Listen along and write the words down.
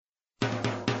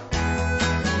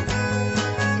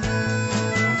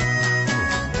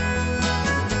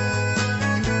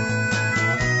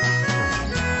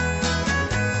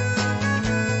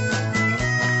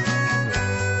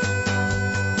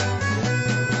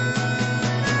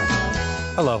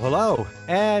Hello, hello,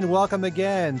 and welcome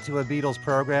again to a Beatles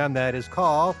program that is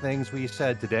called Things We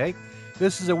Said Today.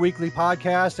 This is a weekly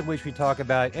podcast in which we talk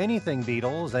about anything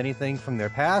Beatles, anything from their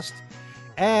past,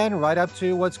 and right up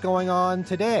to what's going on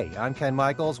today. I'm Ken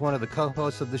Michaels, one of the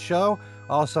co-hosts of the show,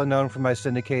 also known for my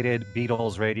syndicated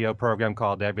Beatles radio program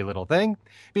called Every Little Thing,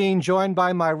 being joined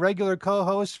by my regular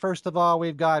co-hosts. First of all,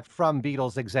 we've got from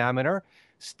Beatles Examiner,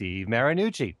 Steve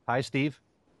Marinucci. Hi, Steve.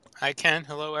 Hi, Ken.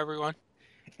 Hello, everyone.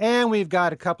 And we've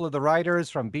got a couple of the writers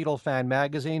from Beatle Fan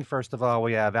Magazine. First of all,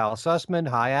 we have Al Sussman.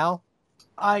 Hi, Al.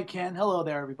 Hi, Ken. Hello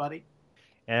there, everybody.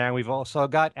 And we've also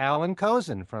got Alan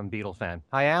Kozin from Beatle Fan.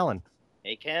 Hi, Alan.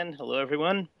 Hey, Ken. Hello,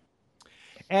 everyone.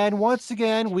 And once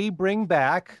again, we bring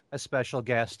back a special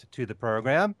guest to the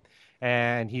program.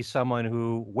 And he's someone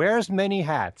who wears many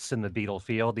hats in the Beatle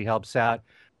field. He helps out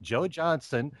Joe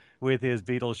Johnston with his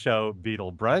Beatles show,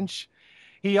 Beatle Brunch.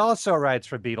 He also writes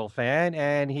for Beatle Fan,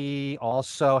 and he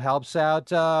also helps out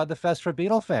the Fest for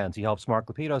Beatle Fans. He helps Mark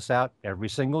Lapidus out every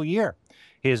single year.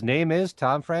 His name is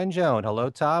Tom Frangione.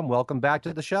 Hello, Tom. Welcome back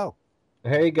to the show.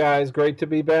 Hey, guys. Great to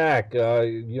be back.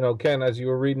 Ken, as you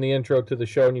were reading the intro to the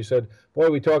show and you said, boy,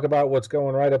 we talk about what's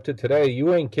going right up to today.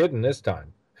 You ain't kidding this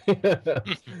time.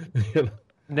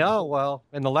 No, well,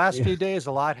 in the last few days,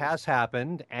 a lot has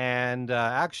happened. And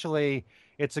actually,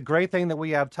 it's a great thing that we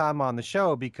have Tom on the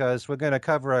show because we're going to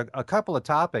cover a couple of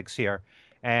topics here.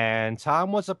 And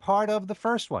Tom was a part of the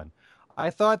first one.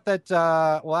 I thought that,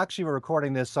 actually, we're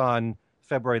recording this on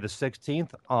February the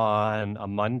 16th on a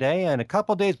Monday. And a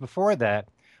couple days before that,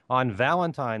 on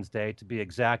Valentine's Day, to be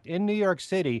exact, in New York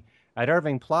City at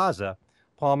Irving Plaza,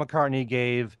 Paul McCartney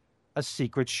gave a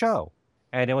secret show.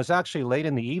 And it was actually late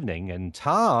in the evening. And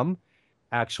Tom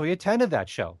actually attended that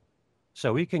show.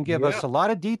 So he can give us a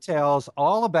lot of details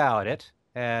all about it.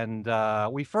 And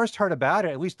we first heard about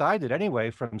it, at least I did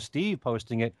anyway, from Steve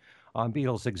posting it on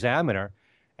Beatles Examiner.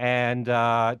 And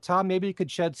Tom, maybe you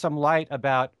could shed some light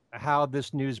about how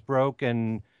this news broke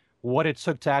and what it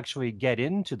took to actually get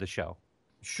into the show.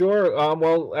 Sure.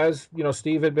 Well, as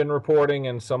Steve had been reporting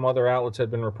and some other outlets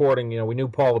had been reporting, we knew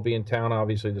Paul would be in town,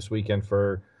 obviously, this weekend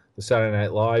for the Saturday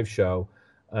Night Live show.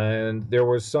 And there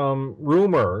was some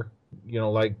rumor,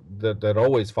 like that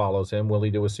always follows him. Will he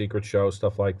do a secret show,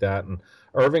 stuff like that? And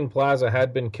Irving Plaza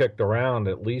had been kicked around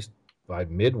at least by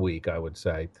midweek, I would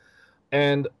say.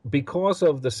 And because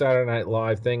of the Saturday Night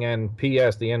Live thing, and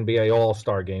P.S., the NBA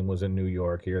All-Star Game was in New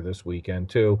York here this weekend,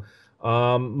 too,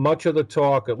 much of the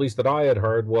talk, at least that I had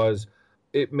heard, was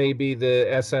it may be the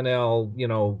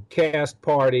SNL, cast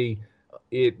party.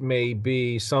 It may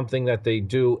be something that they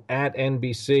do at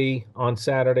NBC on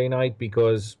Saturday night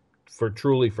because for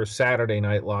Saturday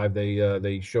Night Live,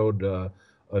 they showed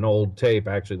an old tape,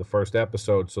 actually the first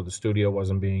episode, so the studio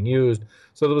wasn't being used.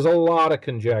 So there was a lot of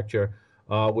conjecture.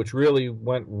 Which really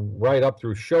went right up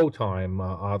through Showtime,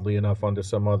 oddly enough, under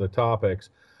some other topics.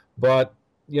 But,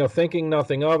 thinking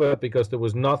nothing of it because there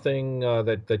was nothing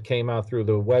that came out through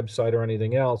the website or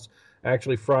anything else.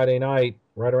 Actually, Friday night,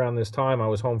 right around this time, I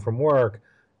was home from work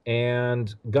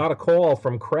and got a call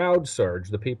from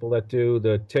CrowdSurge, the people that do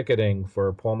the ticketing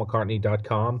for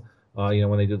PaulMcCartney.com,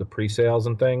 when they do the pre-sales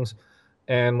and things.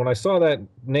 And when I saw that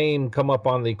name come up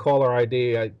on the caller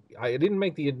ID, I didn't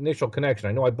make the initial connection.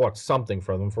 I know I bought something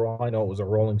for them. For all I know, it was a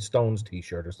Rolling Stones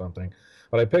T-shirt or something.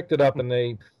 But I picked it up, and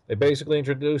they basically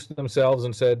introduced themselves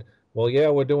and said, well, yeah,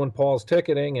 we're doing Paul's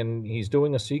ticketing, and he's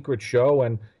doing a secret show,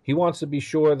 and he wants to be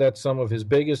sure that some of his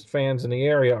biggest fans in the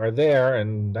area are there,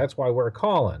 and that's why we're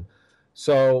calling.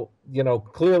 So,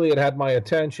 clearly it had my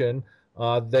attention.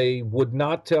 They would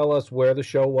not tell us where the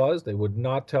show was. They would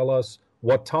not tell us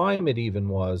what time it even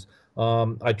was.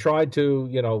 I tried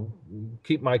to,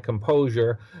 keep my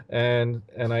composure, and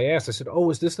I asked. I said, "Oh,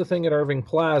 is this the thing at Irving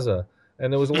Plaza?"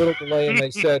 And there was a little delay, and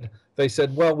they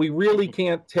said, "Well, we really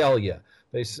can't tell you."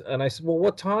 And I said, "Well,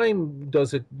 what time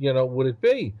does it, would it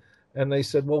be?" And they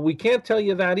said, "Well, we can't tell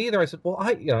you that either." I said, "Well,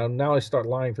 now I start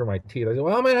lying through my teeth." I said,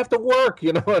 "Well, I might have to work,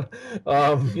 and,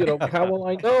 how will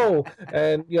I know?"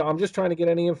 And I'm just trying to get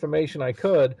any information I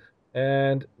could.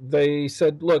 And they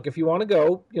said, look, if you want to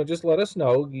go, just let us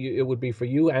know. It would be for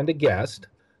you and a guest.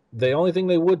 The only thing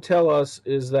they would tell us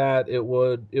is that it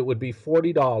would be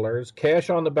 $40, cash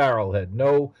on the barrelhead,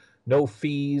 no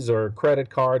fees or credit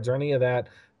cards or any of that.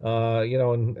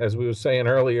 And as we were saying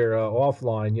earlier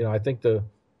offline, I think the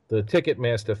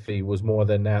Ticketmaster fee was more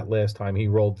than that last time he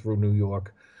rolled through New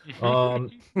York.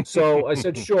 So I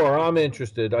said, sure, I'm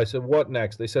interested. I said, what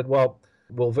next? They said, well,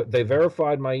 they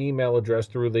verified my email address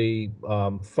through the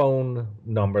phone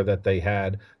number that they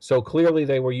had. So clearly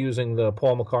they were using the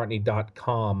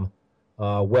paulmccartney.com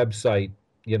website,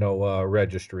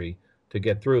 registry to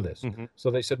get through this. Mhm.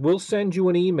 So they said, we'll send you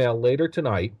an email later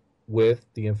tonight with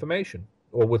the information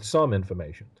or with some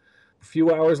information. A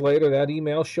few hours later, that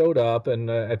email showed up, and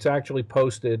it's actually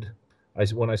posted.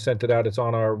 When I sent it out, it's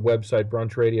on our website,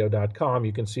 brunchradio.com.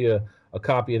 You can see a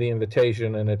copy of the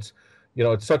invitation, and it's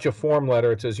such a form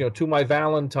letter. It says, to my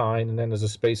Valentine, and then there's a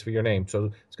space for your name.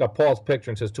 So it's got Paul's picture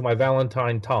and says, to my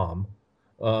Valentine, Tom.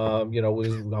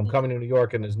 I'm coming to New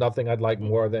York, and there's nothing I'd like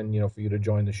more than, for you to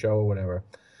join the show or whatever.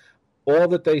 All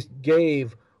that they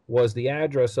gave was the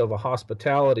address of a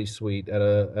hospitality suite at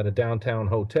a downtown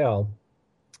hotel,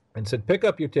 and said, pick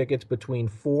up your tickets between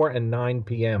 4 and 9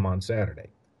 p.m. on Saturday.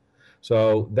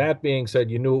 So that being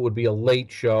said, you knew it would be a late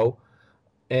show,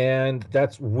 and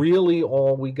that's really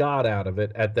all we got out of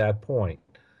it at that point.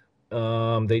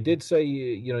 They did say,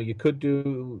 you could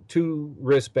do 2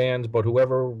 wristbands, but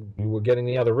whoever you were getting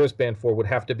the other wristband for would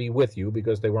have to be with you,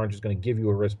 because they weren't just going to give you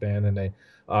a wristband, and they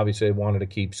obviously wanted to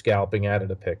keep scalping at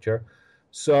it a picture.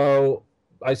 So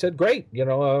I said, great,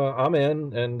 I'm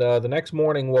in. And the next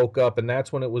morning woke up, and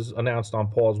that's when it was announced on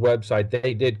Paul's website.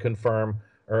 They did confirm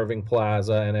Irving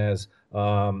Plaza, and as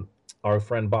our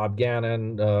friend Bob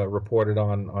Gannon reported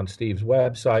on Steve's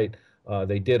website,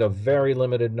 they did a very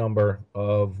limited number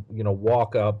of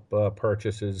walk-up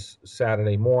purchases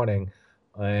Saturday morning.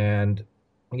 And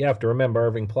you have to remember,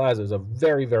 Irving Plaza is a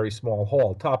very, very small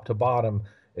hall, top to bottom.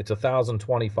 It's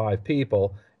 1,025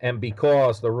 people, and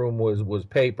because the room was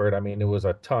papered, I mean, there was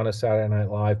a ton of Saturday Night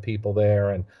Live people there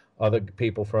and other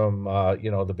people from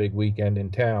the big weekend in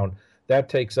town. That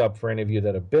takes up, for any of you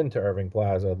that have been to Irving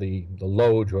Plaza, the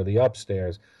loge or the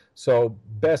upstairs. So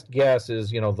best guess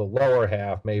is the lower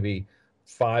half, maybe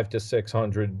 500 to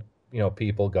 600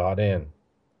 people got in.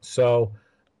 So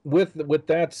with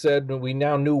that said, we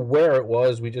now knew where it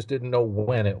was. We just didn't know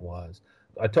when it was.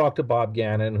 I talked to Bob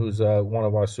Gannon, who's one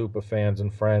of our super fans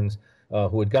and friends,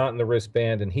 who had gotten the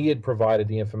wristband, and he had provided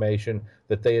the information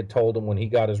that they had told him when he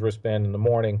got his wristband in the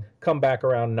morning, come back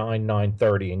around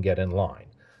 9:30 and get in line.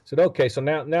 I said, okay, so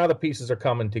now the pieces are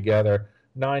coming together.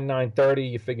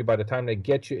 9:30, you figure by the time they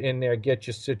get you in there, get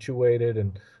you situated,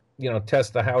 and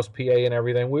test the house PA and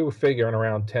everything, we were figuring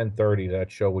around 10:30 that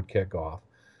show would kick off.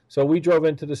 So we drove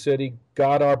into the city,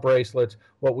 got our bracelets.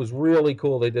 What was really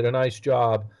cool, they did a nice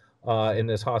job in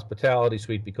this hospitality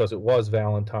suite, because it was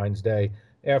Valentine's Day.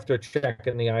 After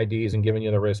checking the IDs and giving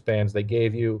you the wristbands, they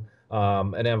gave you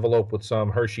an envelope with some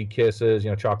Hershey Kisses,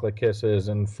 chocolate kisses,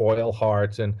 and foil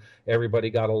hearts, and everybody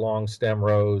got a long stem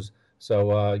rose.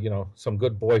 So, some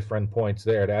good boyfriend points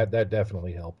there. That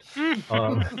definitely helped.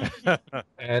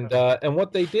 And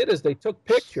what they did is they took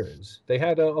pictures. They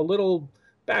had a little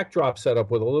backdrop set up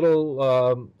with a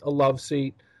little a love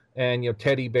seat, and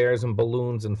teddy bears and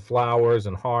balloons and flowers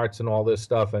and hearts and all this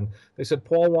stuff. And they said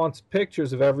Paul wants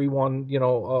pictures of everyone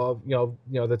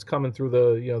that's coming through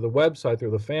the website,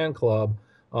 through the fan club.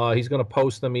 He's going to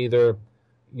post them either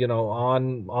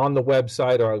on the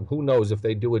website, or who knows if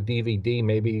they do a DVD,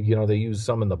 maybe they use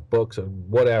some in the books or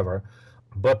whatever.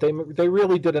 But they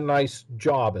really did a nice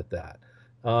job at that.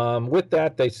 With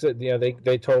that, they said,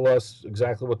 they told us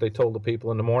exactly what they told the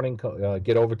people in the morning.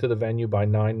 Get over to the venue by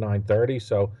 9:30.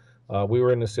 So we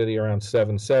were in the city around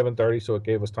 7:30. So it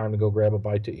gave us time to go grab a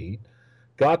bite to eat.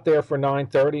 Got there for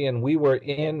 9:30, and we were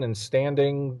in and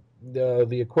standing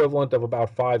the equivalent of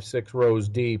about 5-6 rows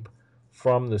deep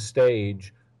from the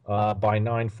stage by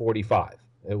 9:45.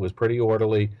 It was pretty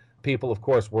orderly. People, of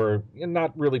course, were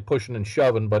not really pushing and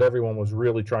shoving, but everyone was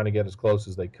really trying to get as close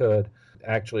as they could.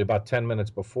 Actually, about 10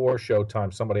 minutes before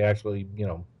showtime, somebody actually,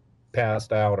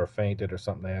 passed out or fainted or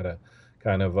something. They had to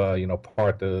kind of,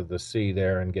 part the sea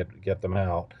there and get them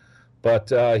out. But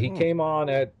he came on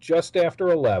at just after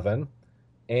 11,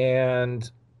 and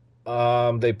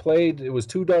they played. It was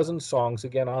 24 songs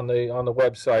again on the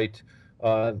website.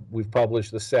 We've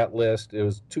published the set list. It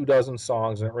was 24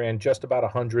 songs, and it ran just about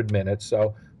 100 minutes.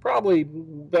 So probably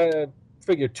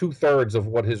figure 2/3 of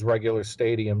what his regular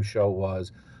stadium show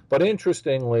was. But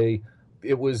interestingly,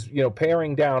 it was,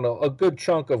 paring down a good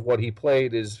chunk of what he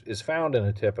played is found in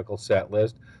a typical set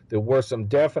list. There were some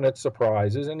definite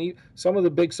surprises, and some of the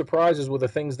big surprises were the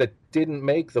things that didn't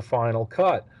make the final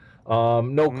cut.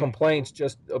 No complaints,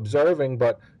 just observing.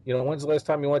 But, when's the last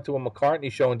time you went to a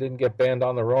McCartney show and didn't get banned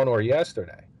on the run or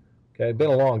yesterday? Okay, it's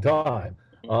been a long time.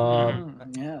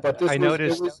 Yeah. But this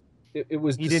it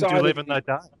was he didn't do Live and Let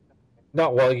Die. No,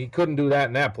 well, he couldn't do that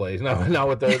in that place. No,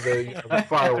 with the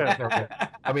fireworks and everything.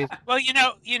 I mean, well,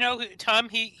 Tom,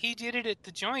 he did it at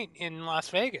the Joint in Las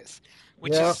Vegas,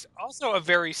 which is also a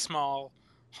very small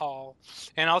hall.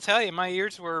 And I'll tell you, my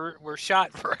ears were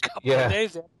shot for a couple Yeah. of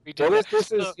days after we did Well, that.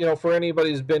 this is, for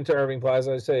anybody who's been to Irving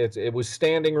Plaza, I say it was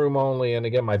standing room only, and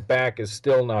again, my back is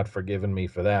still not forgiving me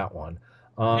for that one.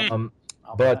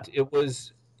 But it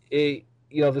was the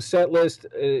set list.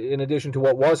 In addition to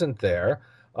what wasn't there,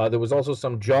 there was also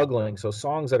some juggling. So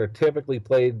songs that are typically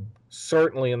played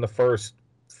certainly in the first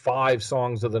 5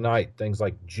 songs of the night, things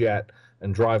like Jet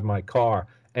and Drive My Car,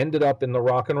 ended up in the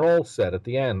rock and roll set at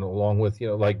the end, along with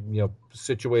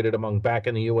situated among Back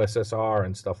in the USSR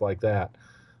and stuff like that.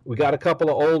 We got a couple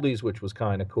of oldies, which was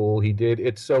kind of cool. He did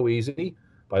It's So Easy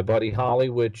by Buddy Holly,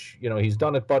 which, he's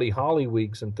done at Buddy Holly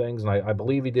weeks and things, and I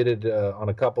believe he did it on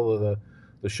a couple of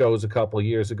the shows a couple of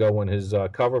years ago when his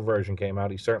cover version came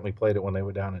out. He certainly played it when they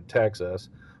were down in Texas,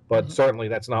 but certainly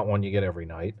that's not one you get every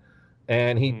night.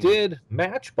 And he did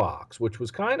Matchbox, which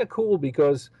was kind of cool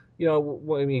because,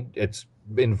 it's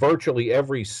in virtually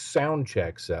every sound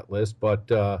check set list, but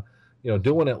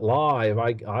doing it live,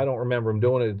 I don't remember him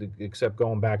doing it except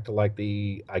going back to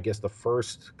the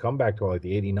first comeback tour,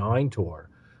 the '89 tour,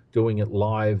 doing it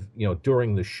live,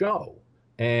 during the show.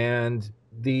 And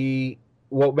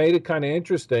what made it kind of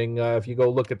interesting, if you go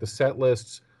look at the set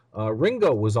lists,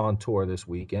 Ringo was on tour this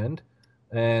weekend,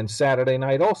 and Saturday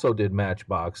night also did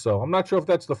Matchbox. So I'm not sure if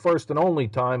that's the first and only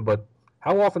time, but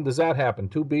how often does that happen?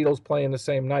 2 Beatles playing the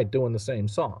same night doing the same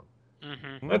song?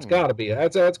 That's got to be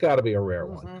a rare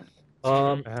one.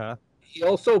 He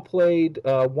also played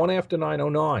One After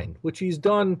 909, which he's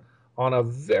done on a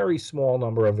very small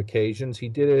number of occasions. He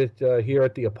did it here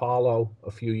at the Apollo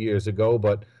a few years ago,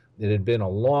 but it had been a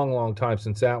long, long time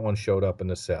since that one showed up in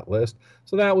the set list.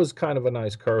 So that was kind of a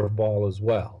nice curveball as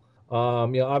well.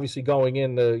 Obviously going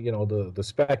in, the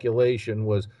speculation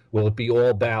was, will it be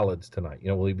all ballads tonight?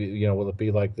 Will it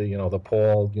be like the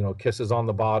Paul, Kisses on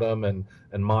the Bottom and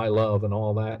My Love and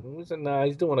all that? And we said, nah,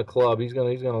 he's doing a club. He's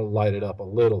gonna light it up a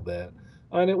little bit.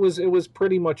 And it was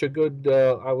pretty much a good,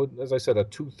 as I said, a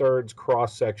 2/3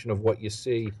 cross section of what you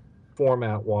see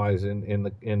format wise in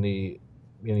the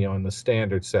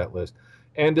standard set list.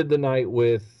 Ended the night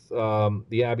with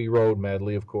the Abbey Road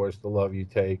medley, of course. The Love You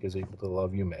Take is equal to the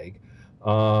Love You Make.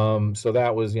 So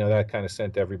that was, that kind of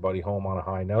sent everybody home on a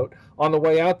high note. On the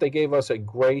way out, they gave us a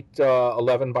great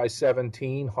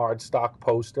 11x17 hard stock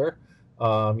poster,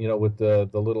 with the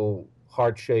little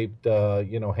heart-shaped,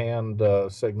 hand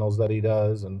signals that he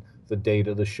does and the date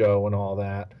of the show and all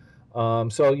that.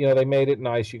 So they made it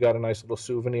nice. You got a nice little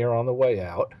souvenir on the way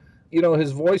out.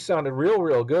 His voice sounded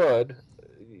real good.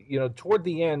 Toward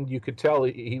the end, you could tell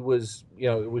he was,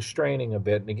 it was straining a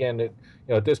bit. And again,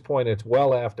 at this point, it's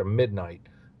well after midnight.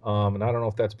 And I don't know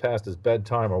if that's past his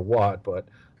bedtime or what, but,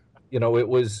 it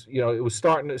was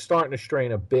starting to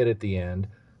strain a bit at the end.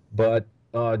 But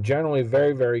generally, a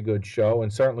very, very good show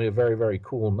and certainly a very, very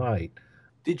cool night.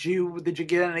 Did you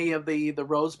get any of the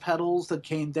rose petals that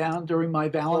came down during My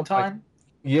Valentine?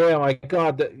 Yeah, my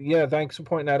God. Thanks for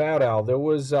pointing that out, Al. There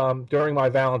was, during My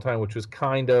Valentine, which was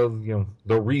kind of,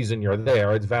 the reason you're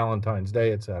there, it's Valentine's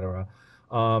Day, etc.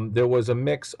 There was a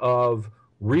mix of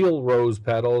real rose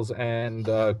petals and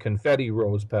confetti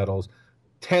rose petals,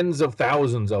 tens of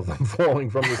thousands of them falling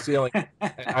from the ceiling.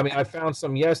 I mean, I found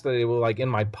some yesterday. They were like in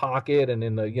my pocket and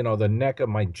in the, the neck of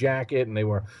my jacket, and they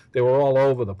were all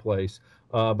over the place.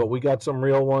 But we got some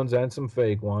real ones and some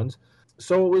fake ones.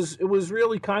 So it was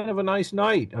really kind of a nice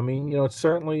night. I mean, it's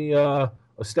certainly a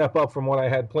step up from what I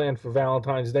had planned for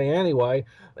Valentine's Day anyway.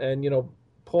 And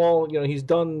Paul, he's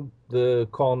done the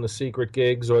calling the secret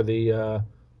gigs or the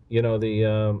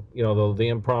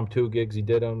impromptu gigs. He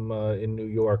did them in New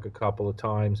York a couple of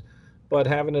times, but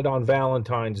having it on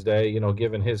Valentine's Day,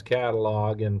 given his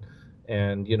catalog and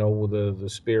the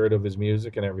spirit of his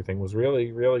music and everything, was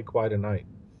really, really quite a night.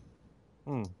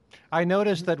 I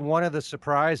noticed that one of the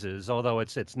surprises, although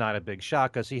it's not a big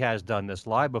shock because he has done this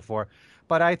live before,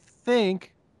 but I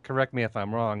think, correct me if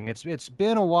I'm wrong, it's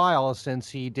been a while since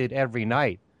he did Every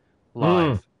Night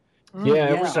live.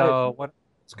 Yeah. So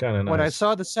it's kind of nice. When I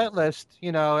saw the set list,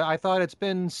 I thought it's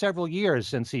been several years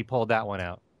since he pulled that one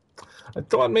out. I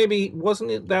thought maybe,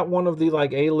 wasn't it that one of the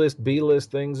like A-list,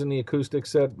 B-list things in the acoustic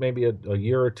set maybe a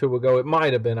year or two ago? It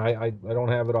might have been. I don't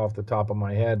have it off the top of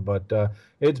my head, but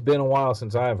it's been a while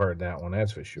since I've heard that one,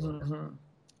 that's for sure. Mm-hmm.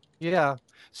 Yeah.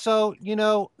 So,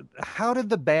 how did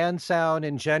the band sound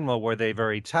in general? Were they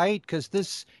very tight? Because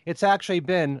it's actually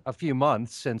been a few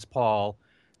months since Paul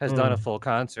has done a full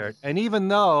concert. And even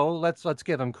though, let's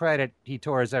give him credit, he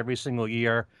tours every single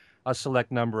year, a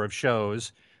select number of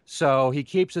shows. So he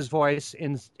keeps his voice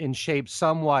in shape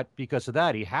somewhat because of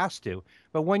that. He has to.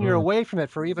 But when you're away from it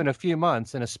for even a few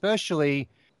months, and especially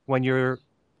when you're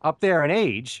up there in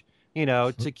age,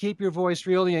 to keep your voice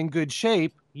really in good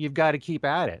shape, you've got to keep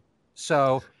at it.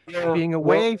 So Yeah, being well,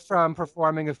 away from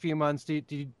performing a few months,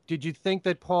 did you think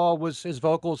that his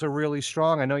vocals are really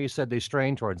strong? I know you said they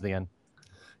strained towards the end.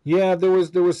 yeah, there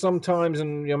was some times,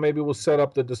 and maybe we'll set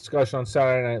up the discussion on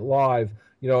Saturday Night Live.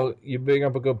 You bring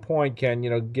up a good point, Ken.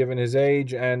 Given his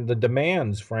age and the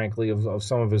demands, frankly, of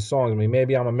some of his songs. I mean,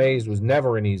 Maybe I'm Amazed was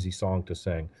never an easy song to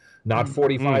sing. Not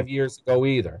 45 years ago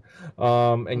either.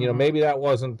 And maybe that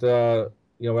wasn't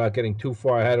without getting too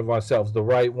far ahead of ourselves, the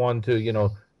right one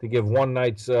to give one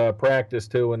night's practice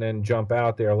to and then jump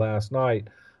out there last night.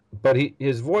 But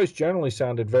his voice generally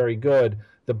sounded very good.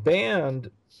 The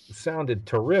band sounded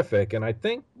terrific, and I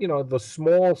think the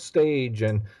small stage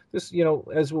and this,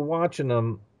 as we're watching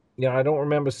them, I don't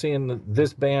remember seeing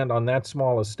this band on that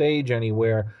small a stage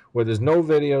anywhere where there's no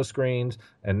video screens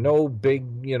and no big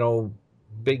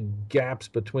gaps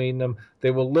between them.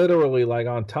 They were literally like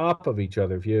on top of each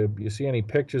other. If you see any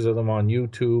pictures of them on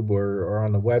YouTube or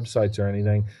on the websites or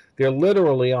anything, they're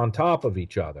literally on top of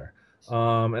each other.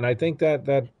 And I think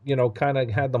that kind of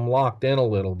had them locked in a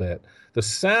little bit. The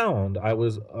sound, I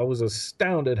was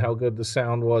astounded how good the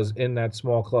sound was in that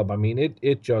small club. I mean,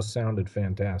 it just sounded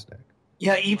fantastic.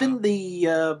 Yeah, even the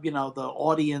the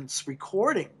audience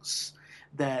recordings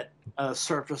that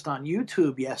surfaced on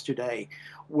YouTube yesterday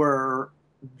were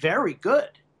very good.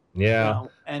 Yeah,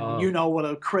 And you know what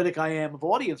a critic I am of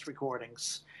audience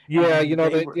recordings. Yeah,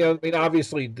 Were, I mean,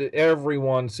 obviously,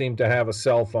 everyone seemed to have a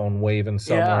cell phone waving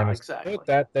somewhere, yeah, and it's exactly. put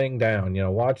that thing down.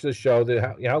 Watch the show.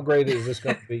 How great is this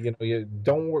going to be? You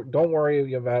don't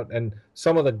worry about. And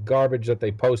some of the garbage that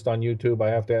they post on YouTube, I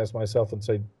have to ask myself and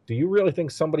say, do you really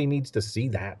think somebody needs to see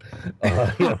that?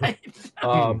 Right.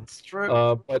 It's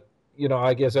true. But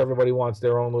I guess everybody wants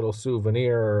their own little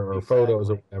souvenir or photos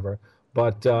or whatever.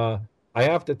 But I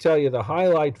have to tell you, the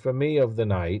highlight for me of the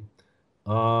night.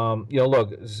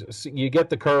 Look, you get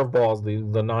the curveballs,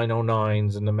 the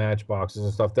 909s and the matchboxes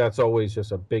and stuff. That's always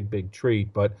just a big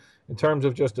treat. But in terms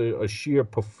of just a sheer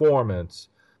performance,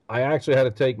 I actually had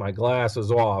to take my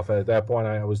glasses off. At that point,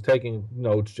 I was taking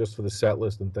notes just for the set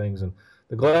list and things, and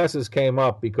the glasses came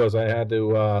up because I had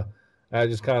to,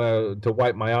 just kind of to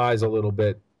wipe my eyes a little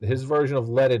bit. His version of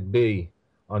 "Let It Be"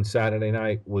 on Saturday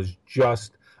night was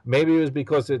just, maybe it was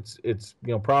because it's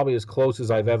probably as close as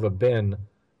I've ever been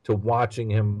to watching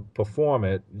him perform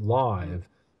it live.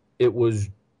 It was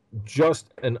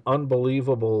just an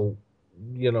unbelievable,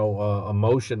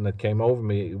 emotion that came over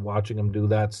me watching him do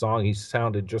that song. He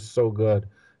sounded just so good.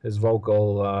 His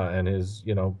vocal and his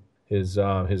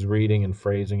reading and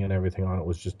phrasing and everything on it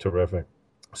was just terrific.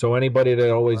 So anybody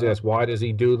that always asks, why does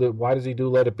he do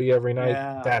Let It Be every night?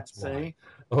 Yeah, That's see? why.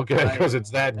 Okay, because it's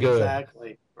that good.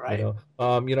 Exactly. Right.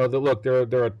 Look,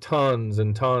 there are tons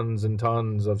and tons and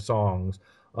tons of songs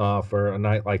for a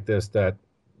night like this that,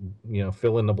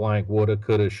 fill in the blank, woulda,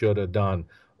 coulda, shoulda, done.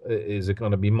 Is it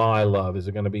going to be My Love? Is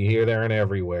it going to be Here, There, and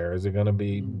Everywhere? Is it going to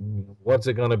be, what's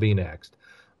it going to be next?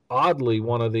 Oddly,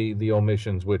 one of the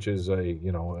omissions, which is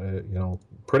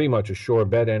pretty much a sure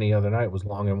bet any other night, was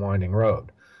Long and Winding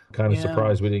Road. Kind of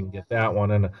surprised we didn't get that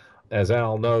one. And as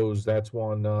Al knows, that's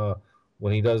one,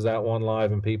 when he does that one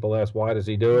live and people ask, why does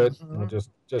he do it? We'll just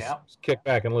kick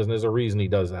back and listen. There's a reason he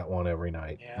does that one every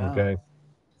night. Yeah. Okay.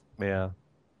 Yeah.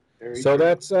 So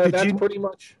that's pretty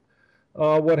much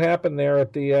what happened there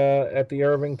at the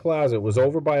Irving Plaza. It was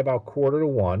over by about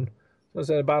 1:45. So it was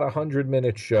about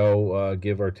 100-minute show,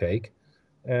 give or take,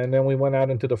 and then we went out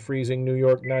into the freezing New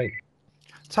York night.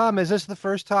 Tom, is this the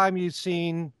first time you've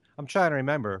seen? I'm trying to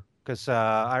remember because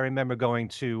I remember going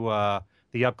to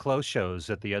the up close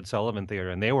shows at the Ed Sullivan Theater,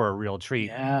 and they were a real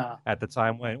treat at the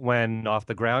time when Off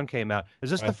the Ground came out. Is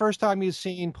this the first time you've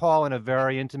seen Paul in a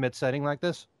very intimate setting like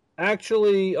this?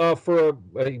 Actually, for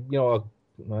I don't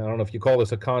know if you call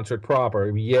this a concert proper.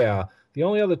 Yeah, the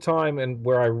only other time and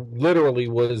where I literally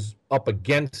was up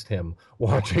against him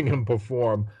watching him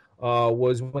perform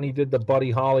was when he did the Buddy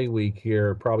Holly Week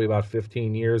here, probably about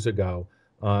 15 years ago,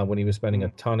 when he was spending a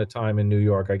ton of time in New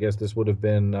York. I guess this would have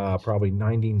been probably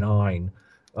 '99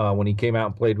 when he came out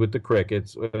and played with the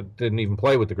Crickets. Didn't even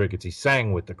play with the Crickets; he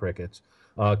sang with the Crickets.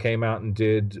 Came out and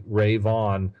did Rave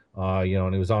On.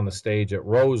 And he was on the stage at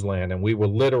Roseland, and we were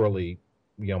literally,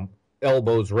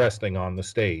 elbows resting on the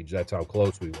stage. That's how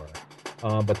close we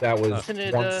were. But that was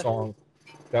one song.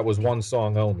 That was one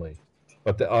song only.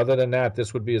 But other than that,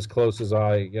 this would be as close as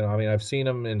I've seen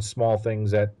him in small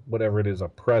things at whatever it is, a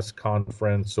press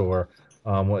conference or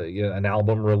an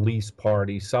album release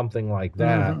party, something like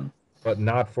that, but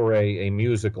not for a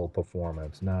musical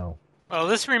performance, no. Well,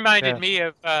 this reminded me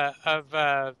of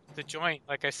the Joint.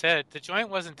 Like I said, the Joint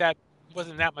wasn't that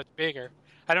much bigger.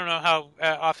 I don't know how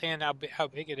offhand how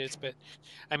big it is, but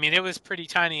I mean it was pretty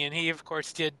tiny. And he, of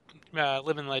course, did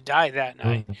Live and Let Die that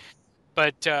night.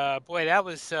 But boy, that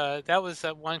was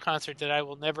one concert that I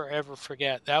will never ever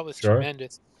forget. That was Sure.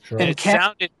 tremendous, Sure. and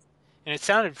it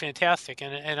sounded fantastic.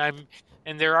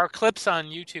 And there are clips on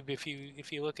YouTube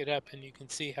if you look it up, and you can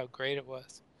see how great it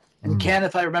was. And Ken,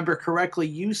 if I remember correctly,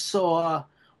 you saw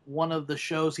one of the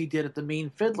shows he did at the Mean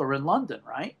Fiddler in London,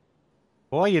 right?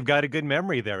 Boy, you've got a good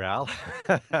memory there, Al.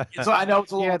 So I know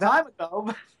it's a long time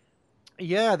ago.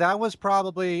 Yeah,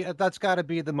 that's got to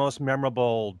be the most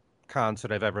memorable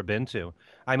concert I've ever been to.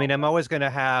 I mean, I'm always going to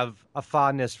have a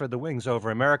fondness for the Wings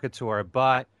Over America tour,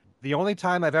 but the only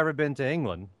time I've ever been to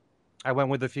England, I went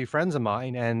with a few friends of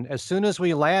mine, and as soon as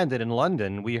we landed in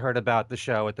London, we heard about the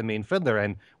show at the Mean Fiddler,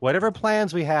 and whatever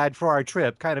plans we had for our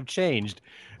trip kind of changed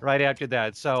right after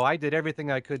that. So I did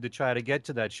everything I could to try to get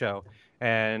to that show.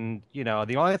 And, you know,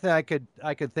 the only thing I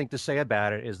could think to say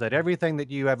about it is that everything that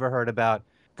you ever heard about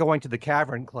going to the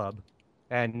Cavern Club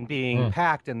and being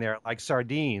packed in there like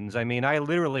sardines. I mean, I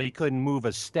literally couldn't move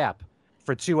a step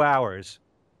for 2 hours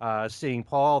seeing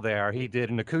Paul there. He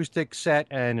did an acoustic set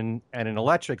and an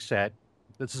electric set.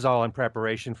 This is all in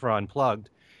preparation for Unplugged.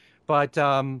 But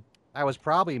I was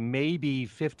probably maybe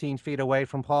 15 feet away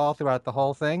from Paul throughout the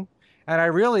whole thing. And I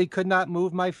really could not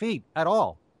move my feet at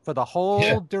all for the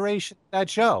whole duration of that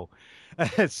show.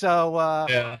 So,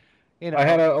 you know, I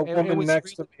had a woman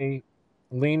next to me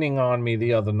leaning on me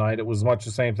the other night. It was much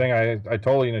the same thing. I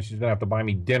told her, you know, she's gonna have to buy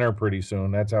me dinner pretty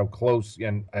soon. That's how close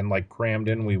and like crammed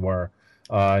in we were.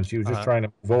 And she was just trying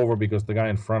to move over because the guy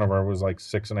in front of her was like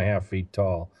 6.5 feet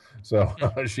tall. So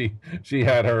she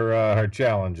had her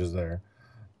challenges there.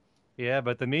 Yeah,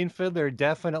 but the Mean Fiddler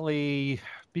definitely,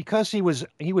 because he was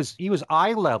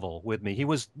eye level with me. He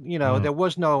was, you know, there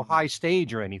was no high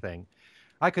stage or anything.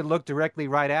 I could look directly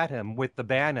right at him with the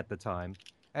band at the time,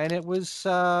 and it was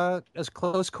as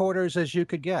close quarters as you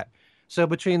could get. So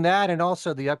between that and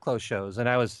also the up close shows, and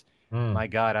I was, my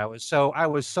God, I was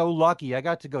so lucky. I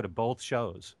got to go to both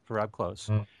shows for up close,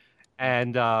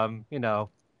 and you know,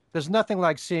 there's nothing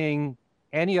like seeing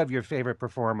any of your favorite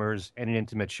performers in an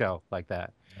intimate show like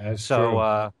that. That's so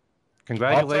true.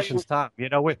 Congratulations, Tom. You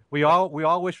know, we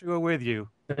all wish we were with you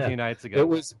a few nights ago.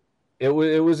 It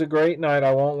was a great night.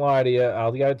 I won't lie to you.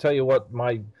 I got to tell you what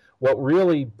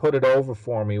really put it over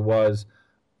for me was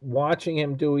watching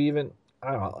him do even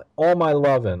All My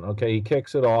Lovin'. Okay, he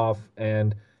kicks it off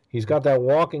and he's got that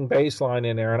walking bass line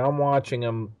in there, and I'm watching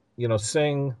him, you know,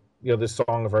 sing, you know, this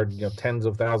song I've heard, you know, tens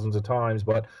of thousands of times,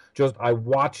 but just I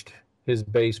watched his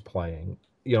bass playing,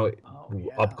 you know,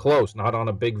 up close, not on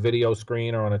a big video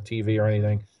screen or on a TV or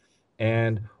anything,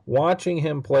 and watching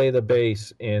him play the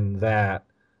bass in that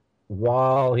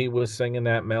while he was singing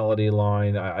that melody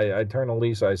line, I turned to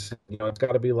Lisa. I said, you know, it's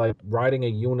got to be like riding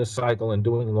a unicycle and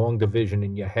doing long division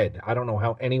in your head. I don't know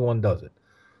how anyone does it.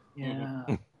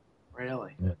 Yeah,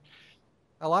 really. Yeah.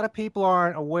 A lot of people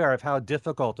aren't aware of how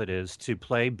difficult it is to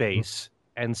play bass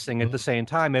and sing at the same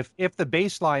time. If the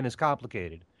bass line is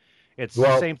complicated, it's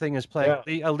the same thing as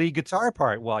playing a lead guitar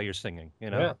part while you're singing. You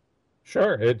know. Yeah,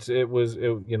 sure. It was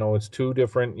you know, it's two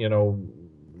different, you know,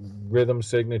 rhythm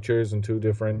signatures and two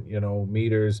different, you know,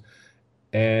 meters,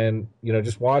 and you know,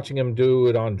 just watching him do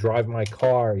it on Drive My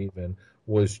Car even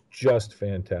was just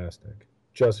fantastic.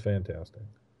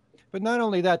 But not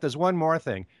only that, there's one more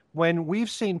thing. When we've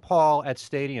seen Paul at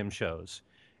stadium shows,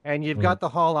 and you've got the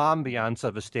whole ambiance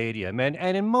of a stadium, and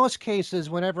in most cases,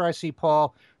 whenever I see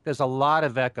Paul, there's a lot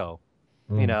of echo.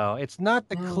 You know, it's not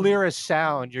the clearest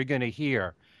sound you're going to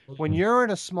hear. When you're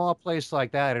in a small place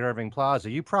like that at Irving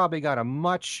Plaza, you probably got a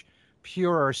much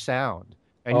purer sound,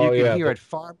 and you can hear it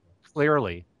far more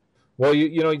clearly. Well,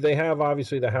 you know, they have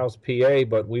obviously the house PA,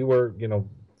 but we were, you know,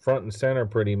 front and center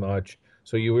pretty much.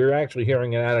 So you were actually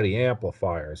hearing it out of the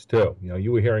amplifiers too. You know,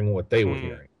 you were hearing what they were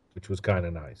hearing, which was kind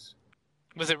of nice.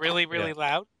 Was it really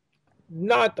loud?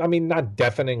 Not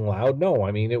deafening loud. No,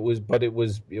 I mean it was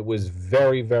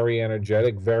very, very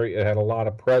energetic. It had a lot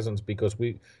of presence because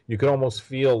you could almost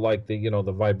feel like the, you know,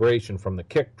 the vibration from the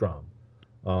kick drum.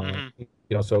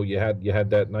 You know, so you had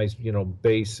that nice, you know,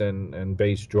 bass and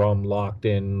bass drum locked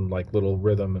in, like little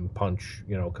rhythm and punch,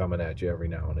 you know, coming at you every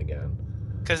now and again.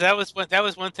 Because that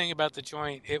was one thing about the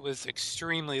joint. It was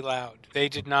extremely loud. They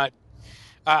did not.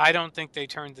 I don't think they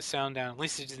turned the sound down. At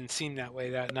least it didn't seem that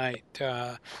way that night.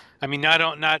 I mean,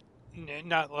 not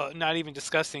even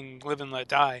discussing Live and Let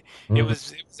Die. It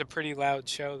was a pretty loud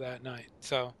show that night.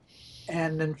 So.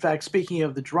 And in fact, speaking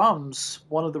of the drums,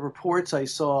 one of the reports I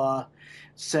saw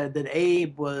said that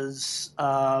Abe was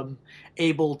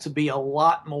able to be a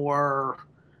lot more,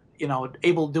 you know,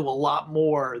 able to do a lot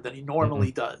more than he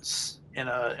normally does in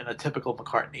a typical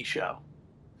McCartney show.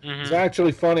 It's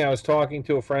actually funny. I was talking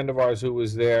to a friend of ours who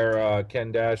was there,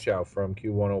 Ken Dashow from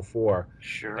Q104.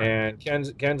 Sure. And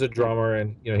Ken's a drummer,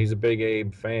 and he's a big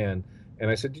Abe fan. And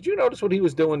I said, "Did you notice what he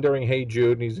was doing during Hey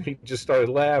Jude?" And he just started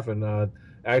laughing.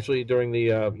 Actually, during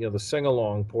the the sing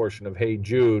along portion of Hey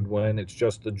Jude, when it's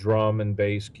just the drum and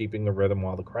bass keeping the rhythm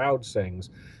while the crowd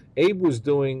sings, Abe was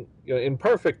doing in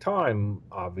perfect time,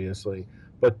 obviously,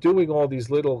 but doing all these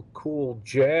little cool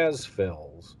jazz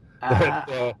fills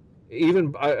that.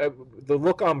 Even the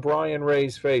look on Brian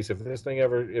Ray's face, if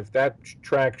that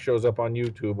track shows up on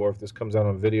YouTube or if this comes out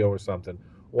on video or something,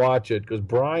 watch it, because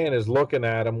Brian is looking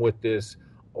at him with this,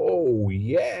 oh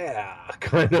yeah,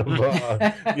 kind of,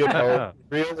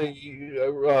 really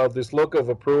this look of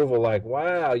approval, like,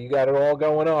 wow, you got it all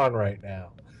going on right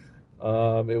now.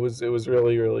 It was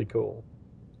really, really cool.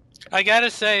 I gotta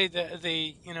say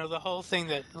the whole thing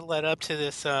that led up to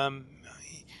this.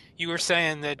 You were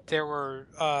saying that there were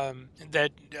the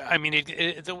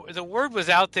word was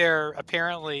out there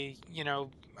apparently,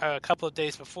 a couple of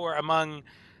days before among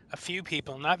a few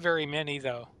people, not very many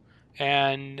though,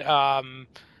 and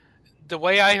the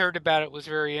way I heard about it was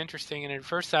very interesting. And at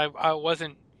first, I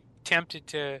wasn't tempted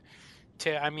to.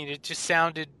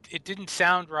 It didn't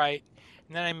sound right.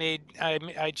 And then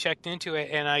I checked into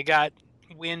it, and I got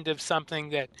wind of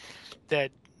something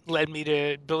that led me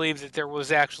to believe that there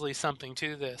was actually something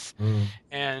to this,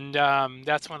 and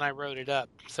that's when I wrote it up.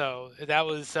 So that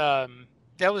was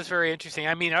very interesting.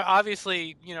 I mean,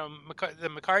 obviously, the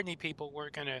McCartney people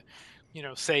weren't going to,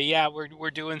 say, yeah,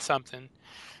 we're doing something,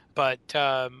 but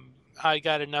I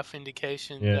got enough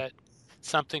indication that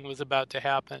something was about to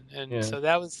happen, and so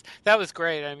that was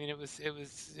great. I mean, it was,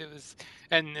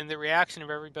 and the reaction of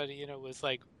everybody, was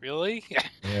like, really? Yeah.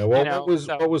 Well,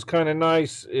 what was kind of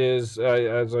nice is,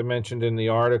 as I mentioned in the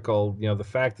article, the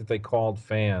fact that they called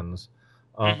fans.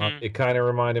 It kind of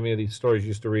reminded me of these stories you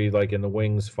used to read, like in the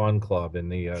Wings Fun Club, in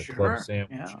the Club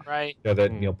Sandwich. Yeah. Right.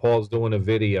 That Paul's doing a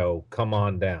video. Come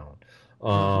on down.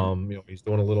 He's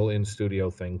doing a little in studio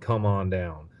thing. Come on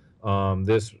down.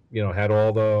 This had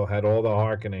all the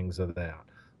hearkenings of that.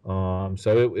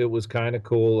 So it was kind of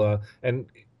cool. And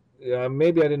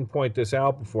maybe I didn't point this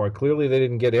out before. Clearly, they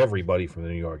didn't get everybody from the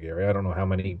New York area. I don't know how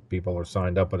many people are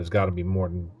signed up, but it's got to be more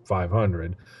than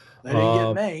 500. They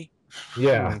didn't get me.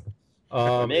 Yeah.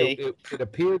 Me. It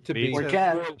appeared to be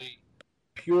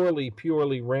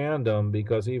purely random,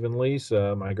 because even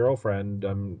Lisa, my girlfriend,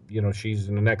 she's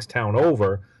in the next town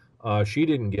over. She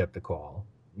didn't get the call,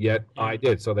 yet I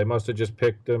did. So they must have just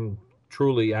picked them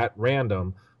truly at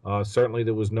random. Certainly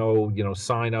there was no,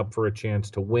 sign up for a chance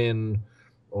to win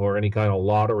or any kind of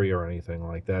lottery or anything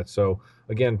like that. So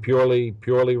again, purely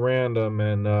random.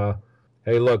 And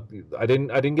hey, look, I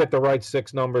didn't get the right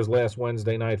 6 numbers last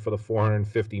Wednesday night for the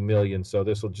 450 million, so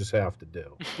this will just have to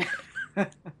do.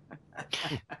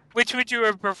 Which would you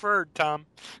have preferred, Tom?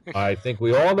 I think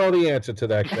we all know the answer to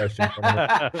that question.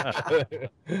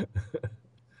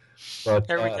 But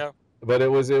there we go. But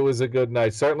it was a good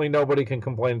night. Certainly nobody can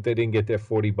complain that they didn't get their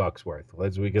 $40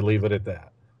 worth. We could leave it at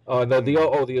that.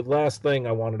 The last thing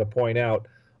I wanted to point out.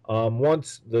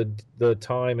 Once the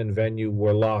time and venue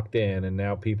were locked in, and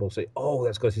now people say, oh,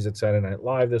 that's because he's at Saturday Night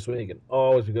Live this week, and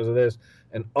oh, it's because of this,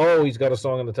 and oh, he's got a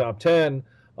song in the top 10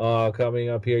 coming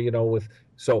up here,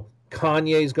 so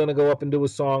Kanye's going to go up and do a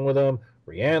song with him,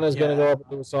 Rihanna's going to go up and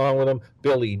do a song with him,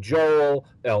 Billy Joel,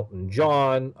 Elton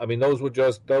John. I mean, those were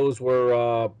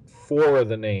 4 of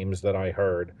the names that I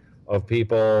heard of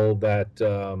people that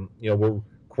were,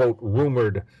 quote,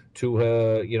 rumored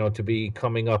to be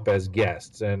coming up as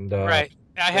guests. And right,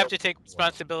 I have to take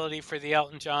responsibility for the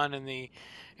Elton John and the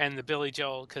Billy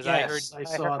Joel, because I heard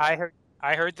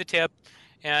the tip,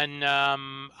 and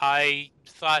I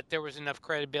thought there was enough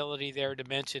credibility there to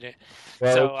mention it.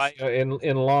 Well, so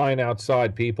in line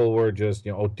outside, people were just,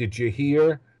 oh, did you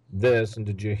hear this and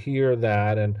did you hear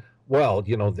that? And well,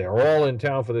 they're all in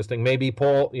town for this thing. Maybe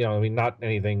Paul, not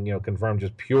anything, confirmed,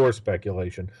 just pure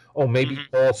speculation. Oh, maybe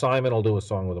Paul Simon will do a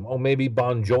song with him. Oh, maybe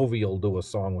Bon Jovi will do a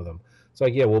song with him. It's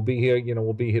like, yeah, we'll be here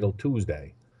till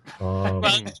Tuesday. Well,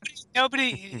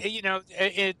 nobody,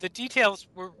 the details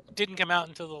didn't come out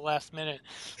until the last minute.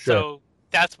 Sure. So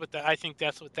I think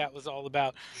that's what that was all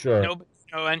about. Sure. Nobody,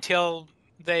 until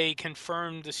they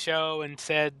confirmed the show and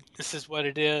said this is what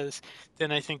it is,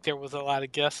 then I think there was a lot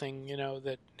of guessing,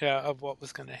 that of what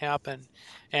was going to happen,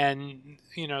 and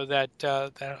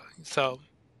so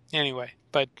anyway.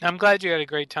 But I'm glad you had a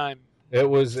great time. It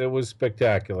was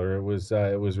spectacular. It was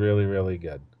really, really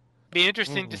good. Be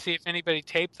interesting to see if anybody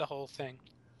taped the whole thing.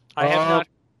 I have not.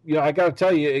 I got to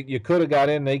tell you, you could have got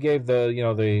in. They gave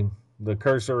the the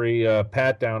cursory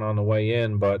pat down on the way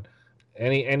in, but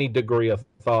any degree of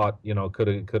thought, could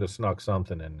have snuck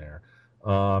something in there.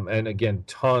 And again,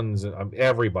 tons.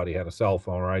 Everybody had a cell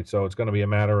phone, right? So it's going to be a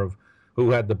matter of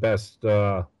who had the best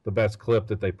clip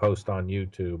that they post on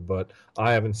YouTube. But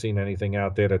I haven't seen anything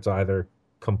out there that's either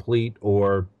complete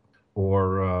or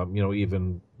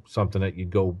even something that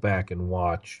you'd go back and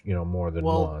watch, more than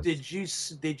once. Did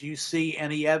you see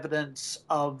any evidence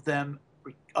of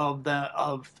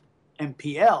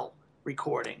MPL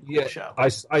recording the show?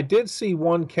 I did see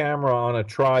one camera on a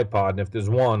tripod, and if there's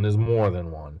one, there's more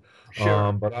than one.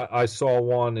 Sure. But I saw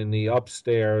one in the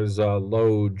upstairs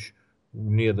loge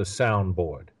near the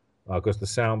soundboard, because the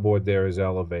soundboard there is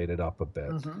elevated up a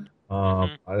bit.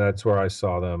 That's where I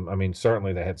saw them. I mean,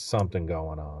 certainly they had something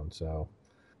going on. So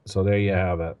there you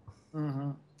have it.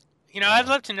 I'd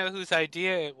love to know whose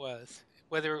idea it was,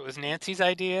 whether it was Nancy's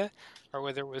idea or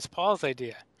whether it was Paul's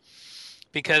idea.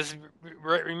 Because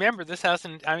remember, this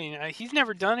hasn't. I mean, he's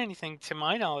never done anything, to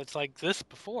my knowledge, like this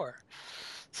before.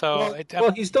 So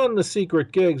he's done the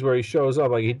secret gigs where he shows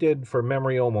up, like he did for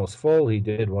Memory Almost Full. He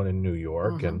did one in New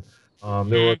York, and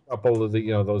there were a couple of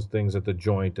the those things at the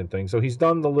Joint and things. So he's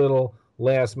done the little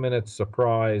last minute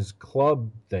surprise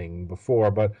club thing before,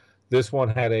 but this one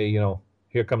had a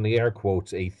here come the air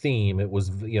quotes, a theme. It was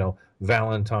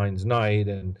Valentine's night,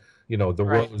 and the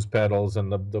rose petals and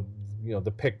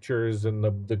the pictures and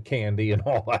the candy and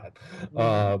all that.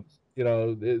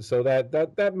 So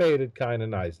that made it kind of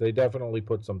nice. They definitely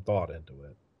put some thought into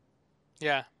it.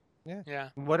 Yeah.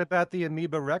 What about the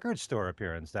Amoeba Record Store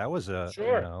appearance? That was that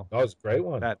was a great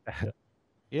one.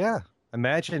 Yeah.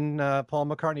 Imagine Paul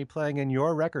McCartney playing in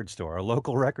your record store, a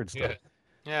local record store.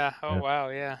 Yeah. Oh, wow.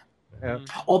 Yeah.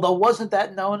 Although, wasn't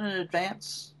that known in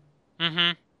advance?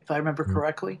 If I remember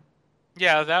correctly.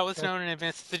 Yeah, that was known in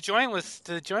advance. The joint was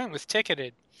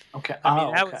ticketed. Okay. I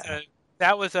mean,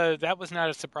 that was not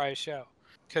a surprise show,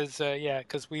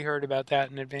 because we heard about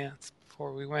that in advance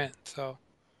before we went. So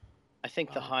I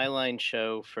think the Highline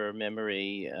show for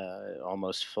Memory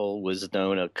Almost Full was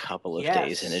known a couple of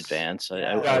days in advance.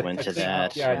 I went to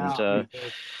that. The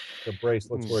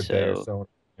bracelets were there, so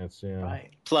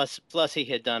right. Plus, he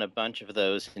had done a bunch of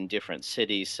those in different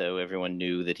cities, so everyone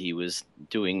knew that he was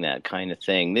doing that kind of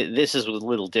thing. This is a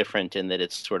little different in that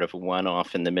it's sort of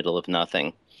one-off in the middle of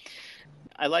nothing.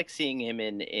 I like seeing him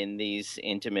in these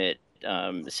intimate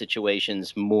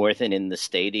situations more than in the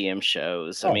stadium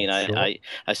shows. I mean, sure.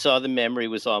 I saw the Memory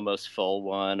Was Almost Full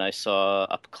one. I saw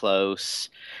Up Close.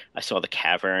 I saw the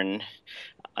Cavern.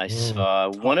 I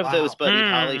saw one of those Buddy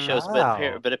Holly shows,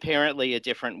 but apparently a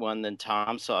different one than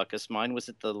Tom saw, because mine was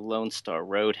at the Lone Star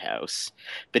Roadhouse.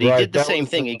 But he did the same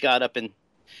thing. He got up and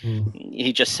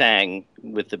he just sang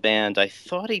with the band. I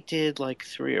thought he did like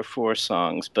 3 or 4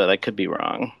 songs, but I could be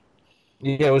wrong.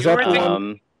 Yeah, was that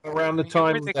around the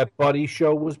time that Buddy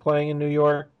show was playing in New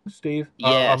York, Steve?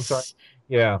 Yes. I'm sorry.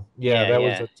 Yeah, that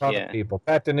was a ton of people.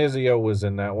 Pat Denizio was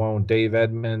in that one. Dave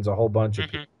Edmonds, a whole bunch of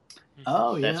people.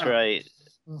 Oh, yeah. That's right.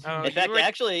 In fact,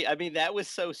 actually, I mean, that was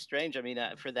so strange. I mean,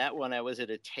 for that one, I was at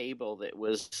a table that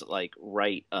was like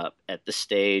right up at the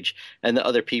stage, and the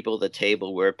other people at the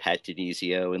table were Pat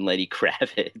Denizio and Lenny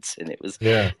Kravitz, and it was,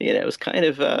 it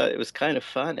was kind of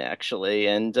fun actually.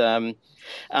 And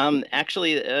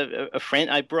actually, a friend,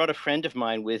 I brought a friend of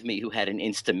mine with me who had an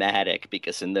Instamatic,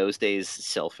 because in those days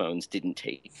cell phones didn't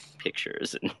take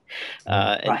pictures,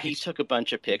 and he took a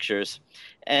bunch of pictures.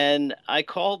 And I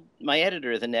called my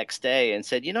editor the next day and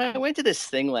said, I went to this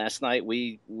thing last night.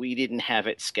 We didn't have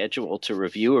it scheduled to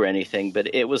review or anything,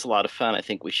 but it was a lot of fun. I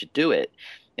think we should do it.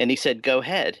 And he said, go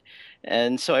ahead.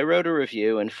 And so I wrote a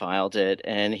review and filed it.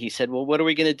 And he said, well, what are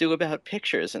we going to do about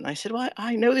pictures? And I said, well,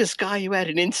 I know this guy who had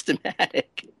an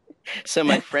Instamatic. So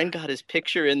my friend got his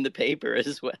picture in the paper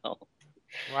as well.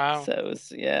 Wow. So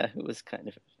it was kind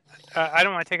of... I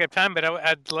don't want to take up time, but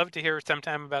I'd love to hear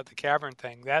sometime about the Cavern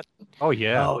thing. Yeah,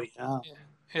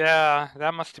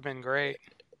 that must have been great.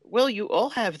 Well, you all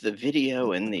have the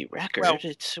video and the record. Well,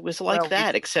 it was like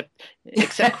that, except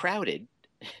crowded.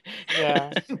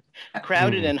 Yeah,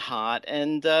 crowded and hot,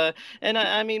 and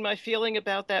I mean, my feeling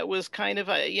about that was kind of,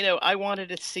 I wanted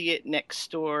to see it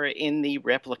next door in the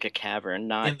replica cavern,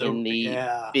 not in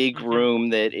the big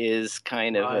room that is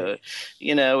kind of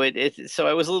so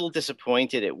I was a little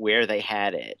disappointed at where they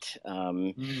had it.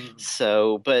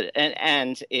 So, but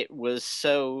and it was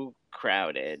so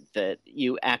crowded that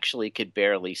you actually could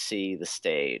barely see the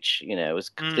stage. It was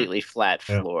completely flat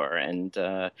floor, and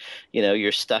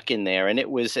you're stuck in there. And it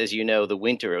was, as you know, the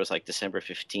winter. It was like December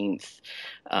 15th,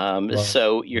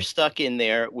 so you're stuck in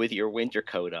there with your winter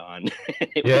coat on.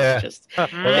 It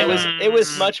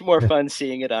was much more fun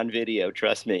seeing it on video.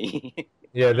 Trust me.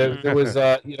 Yeah, there was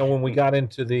when we got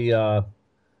into the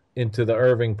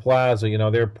Irving Plaza,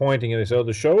 they're pointing and they say, "Oh,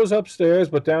 the show is upstairs,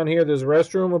 but down here there's a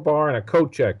restroom, a bar, and a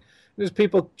coat check." There's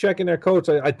people checking their coats.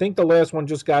 I think the last one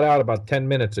just got out about 10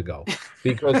 minutes ago,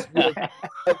 because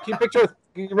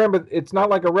you remember, it's not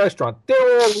like a restaurant.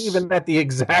 They're all leaving at the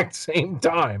exact same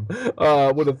time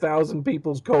with 1,000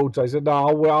 people's coats. I said,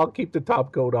 "No, I'll keep the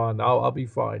top coat on. I'll be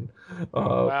fine."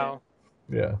 Wow.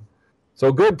 Yeah.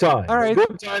 So good times. All right.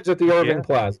 Good times at the Irving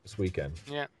Plaza this weekend.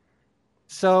 Yeah.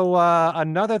 So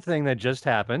another thing that just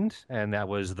happened, and that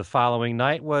was the following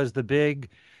night, was the big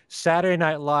Saturday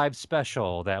Night Live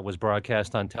special that was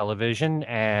broadcast on television.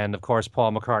 And, of course,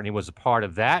 Paul McCartney was a part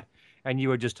of that. And you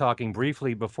were just talking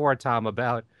briefly before, Tom,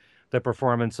 about the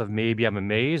performance of Maybe I'm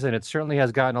Amazed. And it certainly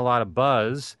has gotten a lot of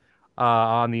buzz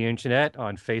on the internet,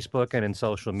 on Facebook, and in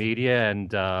social media.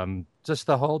 And just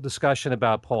the whole discussion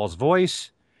about Paul's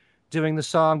voice doing the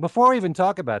song. Before we even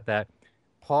talk about that,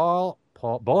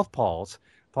 both Pauls,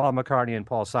 Paul McCartney and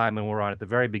Paul Simon, were on at the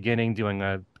very beginning doing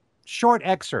a short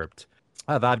excerpt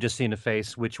of I've Just Seen a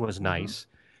Face, which was nice.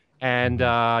 And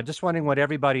just wondering what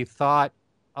everybody thought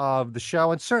of the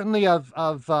show, and certainly of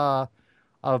Paul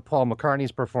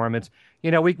McCartney's performance.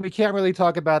 We can't really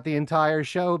talk about the entire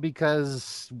show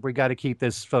because we got to keep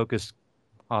this focused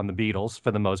on the Beatles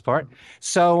for the most part.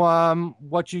 So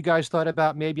what you guys thought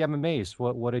about Maybe I'm Amazed?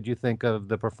 What did you think of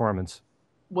the performance?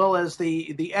 Well, as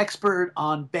the expert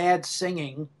on bad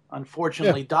singing,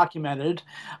 unfortunately documented,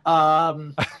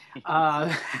 with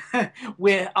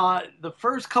the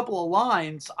first couple of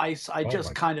lines, I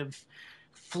just kind of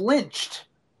flinched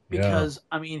because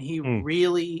he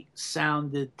really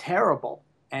sounded terrible,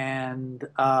 and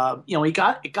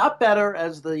it got better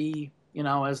as the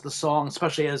song,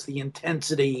 especially as the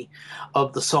intensity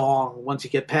of the song, once you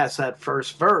get past that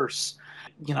first verse,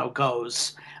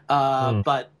 goes,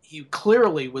 but he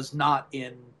clearly was not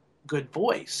in good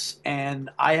voice. And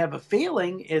I have a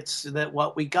feeling it's that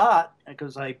what we got,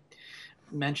 because I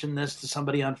mentioned this to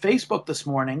somebody on Facebook this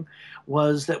morning,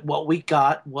 was that what we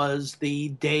got was the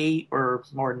day or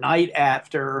night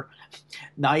after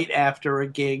a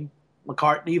gig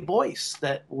McCartney voice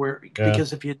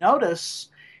because if you notice,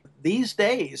 these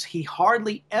days he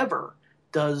hardly ever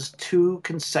does 2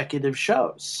 consecutive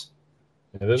shows.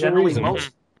 Yeah, generally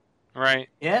most. Right.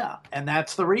 Yeah, and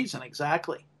that's the reason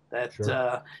exactly that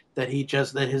that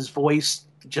his voice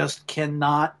just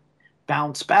cannot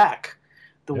bounce back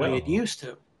the way it used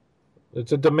to.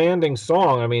 It's a demanding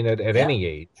song. I mean, at any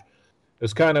age,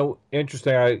 it's kind of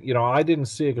interesting. I didn't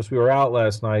see it because we were out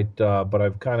last night, but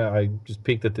I just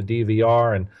peeked at the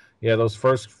DVR, and those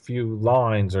first few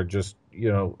lines are just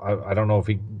I don't know if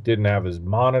he didn't have his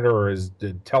monitor or his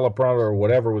teleprompter or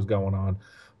whatever was going on.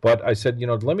 But I said,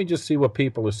 let me just see what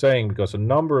people are saying, because a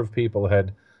number of people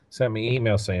had sent me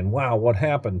emails saying, "Wow, what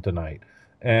happened tonight?"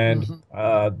 And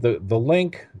the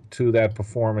link to that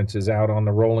performance is out on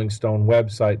the Rolling Stone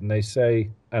website, and they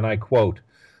say, and I quote,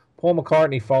 "Paul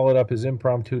McCartney followed up his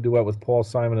impromptu duet with Paul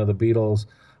Simon of the Beatles,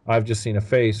 I've Just Seen a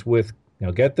Face, with,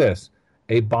 get this,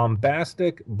 a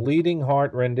bombastic, bleeding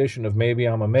heart rendition of Maybe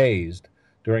I'm Amazed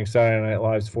during Saturday Night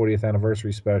Live's 40th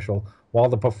anniversary special. While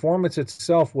the performance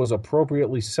itself was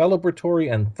appropriately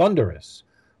celebratory and thunderous,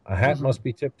 a hat must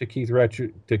be tipped to Keith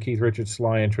Richards'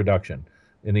 sly introduction.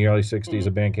 In the early 60s,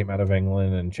 a band came out of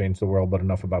England and changed the world, but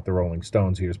enough about the Rolling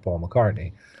Stones. Here's Paul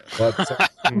McCartney." But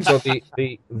so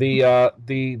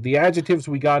the adjectives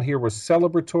we got here were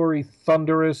celebratory,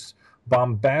 thunderous,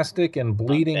 bombastic, and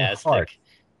bleeding heart.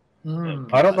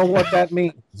 I don't know what that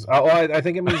means. I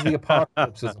think it means the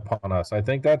apocalypse is upon us. I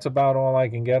think that's about all I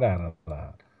can get out of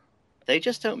that. They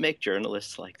just don't make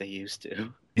journalists like they used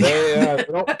to. They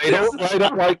don't write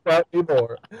up like that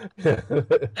anymore.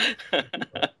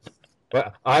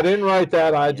 But I didn't write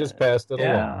that. I just passed it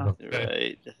along.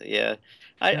 Right. Yeah.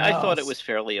 I thought it was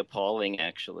fairly appalling,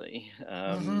 actually.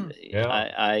 I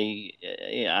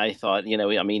thought,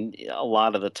 a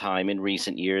lot of the time in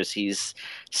recent years, he's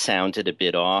sounded a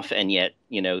bit off, and yet,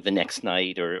 the next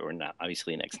night, or not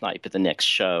obviously next night, but the next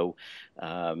show,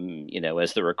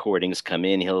 as the recordings come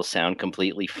in, he'll sound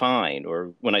completely fine.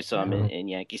 Or when I saw him in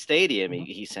Yankee Stadium,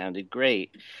 he sounded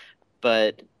great.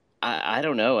 But I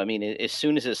don't know. I mean, as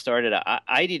soon as it started,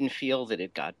 I didn't feel that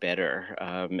it got better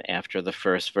after the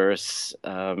first verse.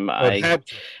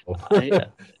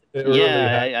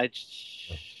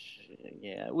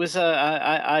 Yeah, it was.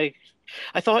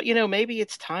 I thought, maybe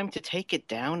it's time to take it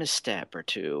down a step or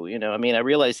two. I mean, I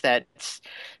realize that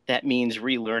means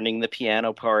relearning the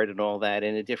piano part and all that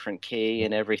in a different key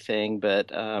and everything,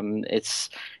 but it's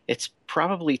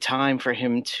probably time for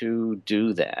him to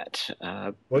do that.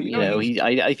 Well,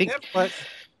 I think. Yeah,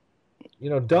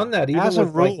 but done that even as a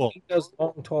with like rule, he does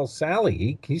Long Tall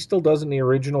Sally. He still does in the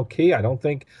original key. I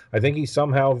think he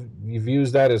somehow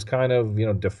views that as kind of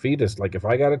defeatist. Like if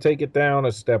I got to take it down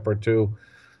a step or two,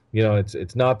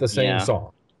 it's not the same Yeah.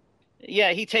 song.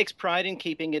 Yeah, he takes pride in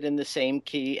keeping it in the same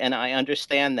key, and I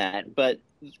understand that. But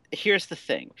here's the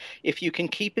thing: if you can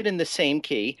keep it in the same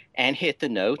key and hit the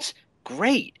notes,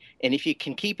 great. And if you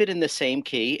can keep it in the same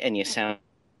key and you sound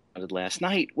last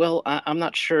night, well, I'm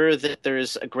not sure that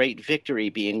there's a great victory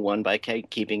being won by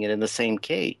keeping it in the same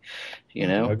key.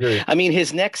 Agreed. I mean,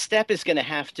 his next step is going to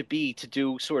have to be to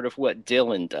do sort of what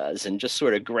Dylan does and just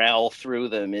sort of growl through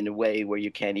them in a way where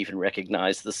you can't even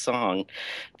recognize the song.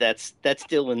 That's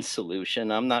Dylan's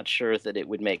solution. I'm not sure that it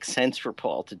would make sense for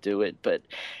Paul to do it, but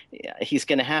he's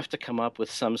going to have to come up with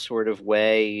some sort of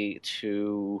way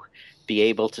to be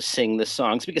able to sing the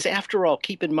songs, because after all,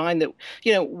 keep in mind that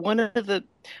one of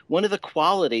the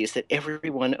qualities that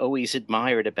everyone always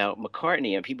admired about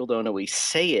McCartney, and people don't always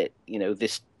say it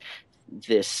this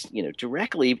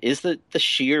directly, is the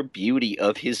sheer beauty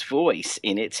of his voice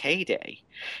in its heyday.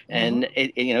 And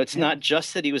it's not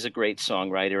just that he was a great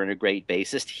songwriter and a great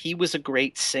bassist, he was a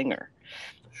great singer.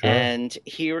 Sure. And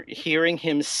hearing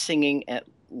him singing at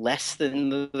less than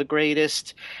the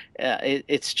greatest,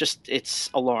 it's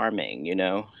alarming,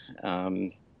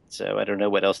 so I don't know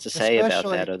what else to say about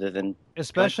that other than...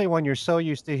 Especially when you're so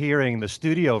used to hearing the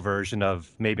studio version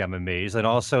of Maybe I'm Amazed and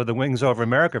also the Wings Over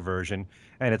America version,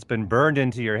 and it's been burned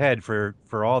into your head for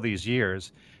all these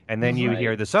years. And then you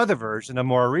hear this other version, a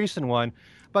more recent one.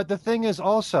 But the thing is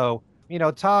also,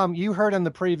 Tom, you heard on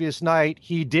the previous night,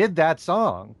 he did that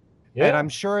song. Yeah. And I'm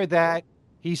sure that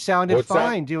he sounded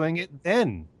fine doing it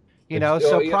then.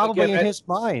 So probably again, in his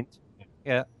mind,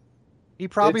 he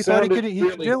probably thought he could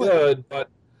really do good, it.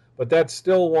 But that's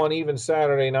still one even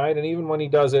Saturday night, and even when he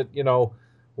does it,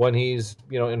 when he's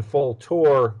in full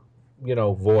tour,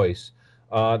 voice,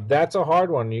 that's a hard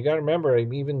one. You got to remember,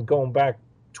 even going back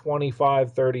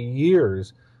 25, 30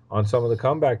 years on some of the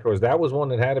comeback tours, that was one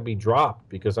that had to be dropped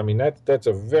because that's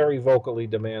a very vocally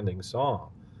demanding song.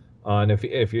 And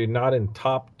if you're not in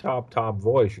top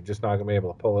voice, you're just not going to be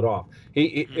able to pull it off.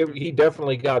 He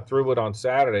definitely got through it on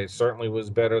Saturday. It certainly was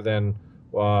better than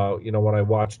when I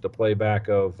watched the playback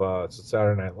of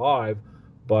Saturday Night Live.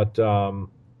 But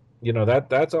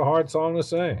that's a hard song to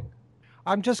sing.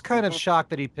 I'm just kind of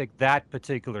shocked that he picked that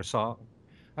particular song.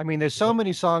 I mean, there's so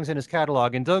many songs in his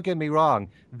catalog, and don't get me wrong,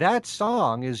 that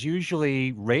song is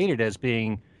usually rated as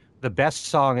being the best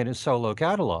song in his solo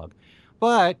catalog.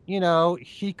 But,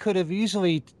 he could have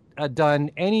easily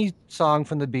done any song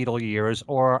from the Beatle years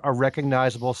or a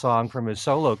recognizable song from his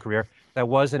solo career that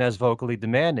wasn't as vocally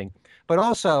demanding. But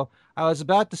also, I was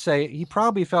about to say, he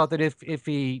probably felt that if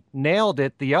he nailed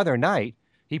it the other night,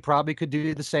 he probably could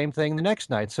do the same thing the next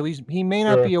night. So he may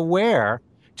not be aware,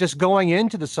 just going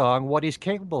into the song, what he's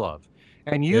capable of.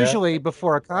 And usually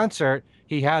before a concert,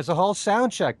 he has a whole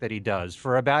sound check that he does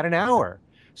for about an hour.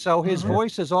 So his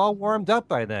voice is all warmed up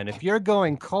by then. If you're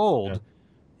going cold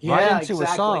right into a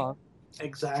song,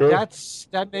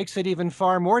 that makes it even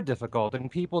far more difficult,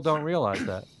 and people don't realize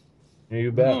that.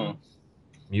 You bet.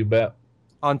 You bet.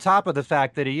 On top of the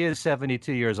fact that he is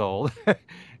 72 years old,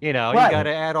 you got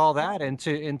to add all that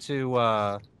into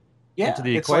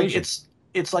the equation.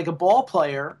 It's like a ball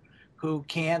player who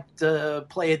can't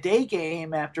play a day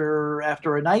game after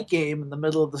a night game in the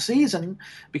middle of the season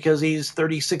because he's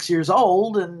 36 years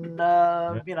old and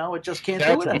it just can't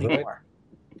do it anymore.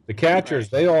 Right? The catchers,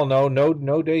 they all know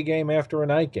no day game after a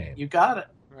night game. You got it.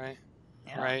 Right.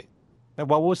 Yeah. Right. And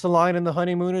what was the line in The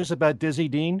Honeymooners about Dizzy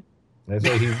Dean? That's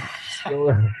why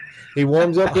he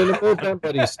warms up in the bullpen,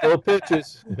 but he still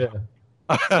pitches. Yeah.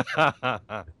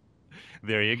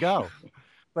 There you go.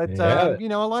 But, a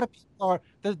lot of people are...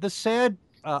 The sad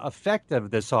effect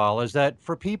of this all is that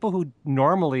for people who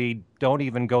normally don't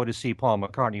even go to see Paul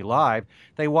McCartney live,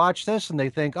 they watch this and they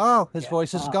think, oh, his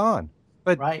voice is gone.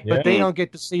 But they don't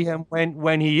get to see him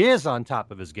when he is on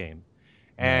top of his game.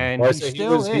 And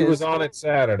he was on it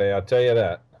Saturday, I'll tell you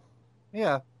that.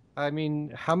 Yeah. I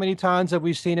mean, how many times have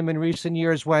we seen him in recent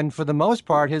years when, for the most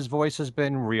part, his voice has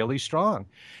been really strong?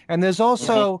 And there's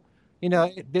also...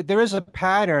 there is a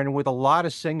pattern with a lot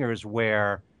of singers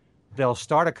where they'll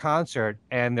start a concert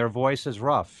and their voice is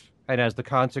rough. And as the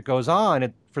concert goes on,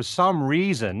 it, for some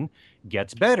reason,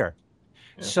 gets better.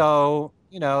 Yeah. So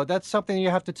that's something you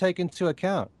have to take into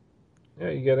account. Yeah,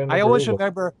 you get in. I always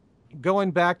remember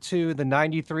going back to the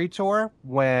 '93 tour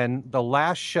when the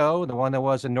last show, the one that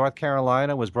was in North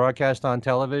Carolina, was broadcast on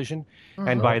television,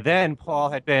 and by then Paul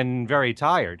had been very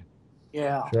tired.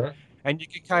 Yeah, sure. And you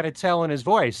can kind of tell in his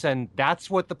voice, and that's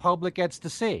what the public gets to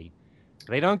see.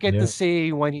 They don't get to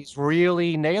see when he's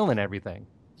really nailing everything.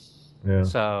 Yeah.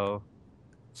 So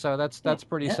that's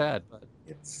pretty sad. But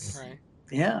it's right.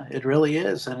 Yeah, it really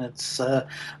is, and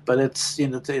but it's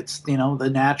the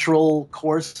natural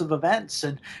course of events,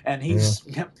 and he's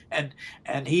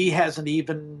and he hasn't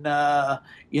even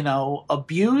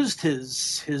abused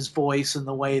his voice in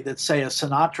the way that, say, a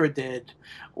Sinatra did,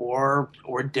 or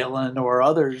Dylan or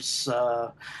others.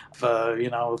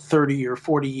 30 or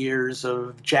 40 years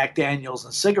of Jack Daniels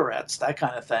and cigarettes, that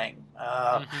kind of thing.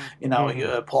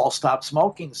 Paul stopped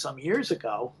smoking some years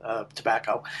ago,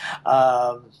 tobacco.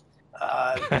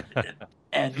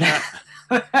 And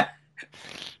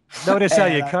notice how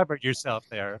you covered yourself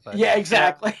there. But. Yeah,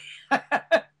 exactly.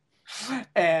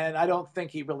 And I don't think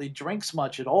he really drinks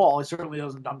much at all. He certainly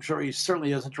doesn't. I'm sure he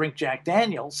certainly doesn't drink Jack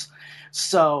Daniels.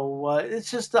 So it's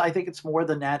just, I think it's more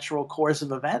the natural course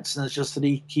of events, and it's just that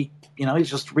he's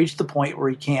just reached the point where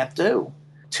he can't do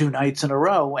 2 nights in a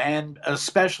row, and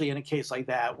especially in a case like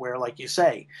that where, like you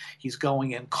say, he's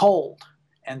going in cold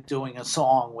and doing a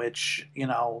song which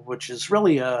is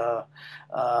really a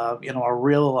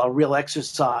real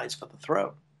exercise for the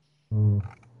throat.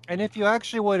 And if you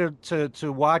actually were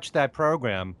to watch that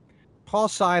program, Paul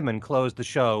Simon closed the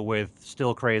show with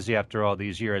 "Still Crazy After All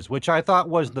These Years," which I thought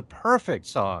was the perfect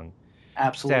song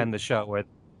Absolutely. to end the show with,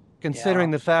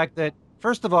 considering the fact that,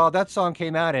 first of all, that song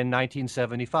came out in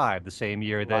 1975, the same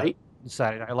year that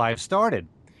Saturday Night Live started.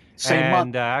 Same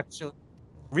month. Actually,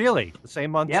 really, the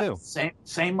same month too.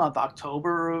 Same month,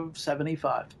 October of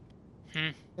 '75.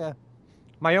 Yeah.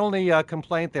 My only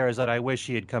complaint there is that I wish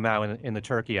he had come out in the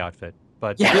turkey outfit.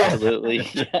 But absolutely.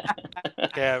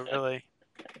 Yeah, really.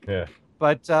 Yeah.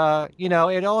 But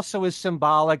it also is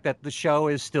symbolic that the show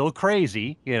is still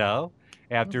crazy,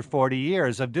 after 40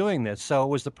 years of doing this. So it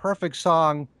was the perfect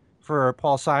song for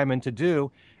Paul Simon to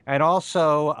do. And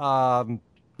also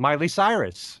Miley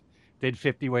Cyrus did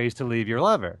 50 Ways to Leave Your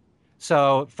Lover.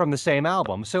 So from the same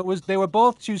album. So they were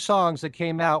both 2 songs that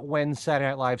came out when Saturday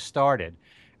Night Live started.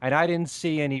 And I didn't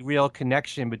see any real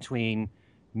connection between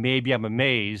Maybe I'm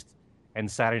Amazed and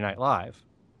Saturday Night Live.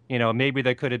 Maybe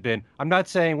there could have been. I'm not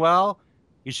saying, well,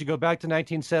 you should go back to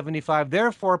 1975.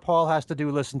 Therefore, Paul has to do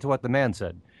Listen to What the Man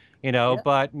Said.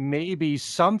 But maybe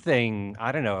something,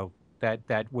 I don't know,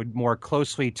 that would more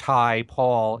closely tie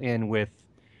Paul in with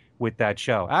that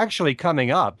show. Actually,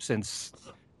 coming up, since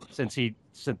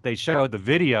they showed the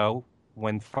video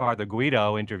when Father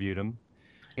Guido interviewed him,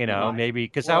 maybe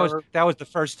because that was the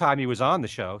first time he was on the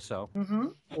show. So,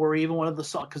 or even one of the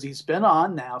songs, because he's been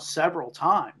on now several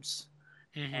times,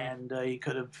 and he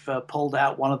could have pulled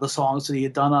out one of the songs that he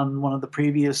had done on one of the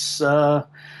previous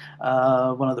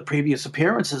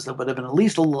appearances that would have been at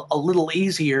least a little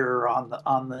easier on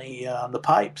the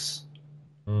pipes.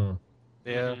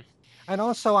 Yeah, and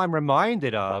also I'm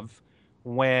reminded of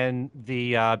when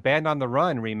the Band on the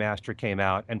Run remaster came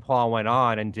out, and Paul went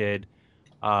on and did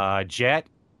Jet.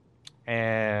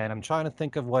 And I'm trying to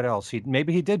think of what else.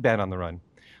 Maybe he did Band on the Run.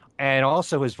 And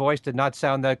also his voice did not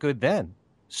sound that good then.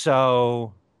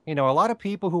 So, a lot of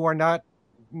people who are not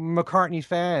McCartney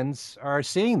fans are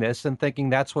seeing this and thinking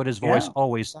that's what his voice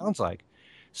always sounds like.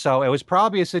 So it was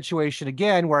probably a situation,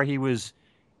 again, where he was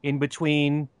in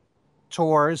between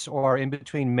tours or in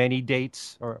between many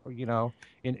dates, or,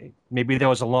 maybe there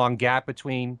was a long gap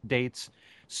between dates.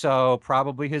 So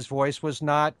probably his voice was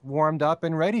not warmed up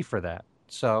and ready for that.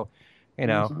 So,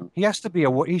 he has to be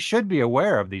he should be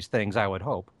aware of these things, I would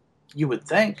hope. You would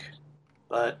think,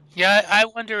 but yeah, I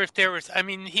wonder if there was. I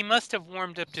mean, he must have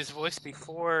warmed up his voice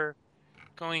before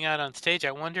going out on stage.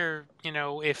 I wonder,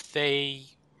 if they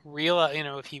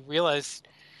if he realized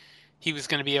he was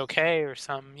going to be okay or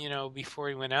something, before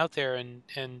he went out there and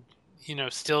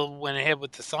still went ahead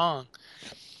with the song.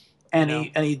 And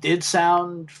he did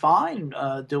sound fine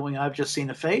doing "I've Just Seen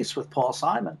a Face" with Paul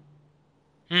Simon.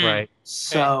 Right.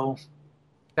 So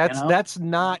that's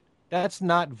not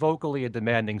vocally a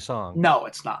demanding song. No,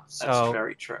 it's not. That's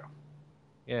very true.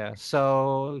 Yeah.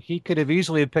 So he could have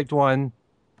easily picked one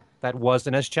that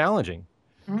wasn't as challenging.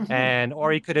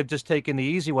 Or he could have just taken the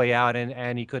easy way out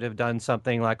and he could have done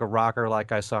something like a rocker,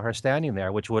 like I Saw Her Standing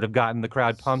There, which would have gotten the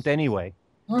crowd pumped anyway.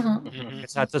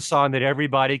 It's not the song that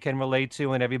everybody can relate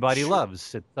to and everybody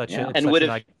loves. It's such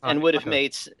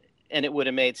would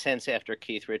have made sense after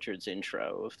Keith Richards'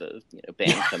 intro of the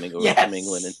band coming over from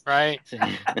England. Right.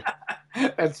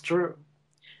 That's true.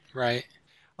 Right.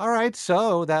 All right,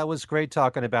 so that was great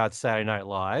talking about Saturday Night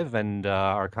Live and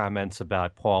our comments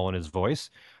about Paul and his voice.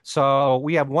 So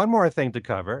we have one more thing to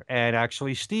cover, and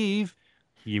actually, Steve,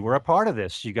 you were a part of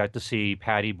this. You got to see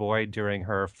Patty Boyd during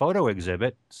her photo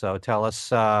exhibit. So tell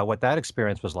us what that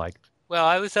experience was like. Well,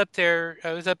 I was up there.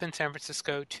 I was up in San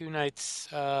Francisco 2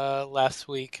 nights last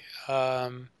week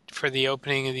for the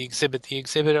opening of the exhibit. The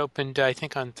exhibit opened, I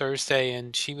think, on Thursday,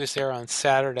 and she was there on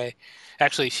Saturday.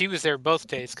 Actually, she was there both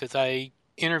days because I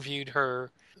interviewed her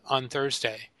on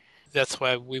Thursday. That's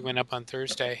why we went up on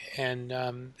Thursday,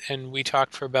 and we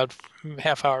talked for about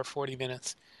half hour, 40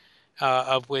 minutes,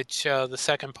 of which the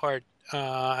second part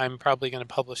I'm probably going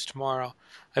to publish tomorrow.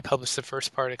 I published the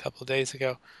first part a couple of days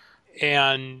ago.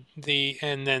 And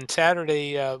then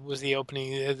Saturday was the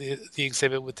opening of the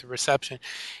exhibit with the reception.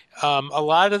 A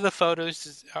lot of the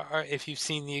photos are, if you've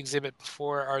seen the exhibit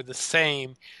before, are the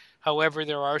same. However,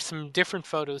 there are some different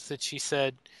photos that she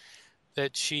said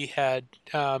that she had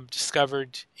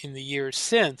discovered in the years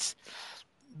since.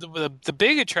 The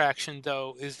big attraction,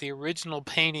 though, is the original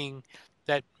painting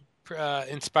that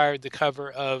inspired the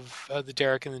cover of the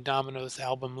Derek and the Dominoes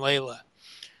album, Layla.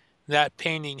 That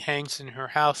painting hangs in her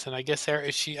house, and I guess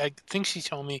I think she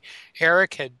told me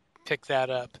Eric had picked that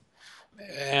up,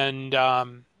 and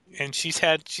she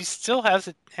still has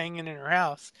it hanging in her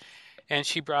house, and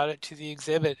she brought it to the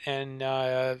exhibit, and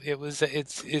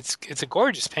it's a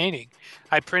gorgeous painting.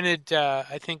 I printed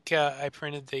I think I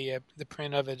printed the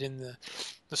print of it in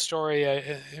the story,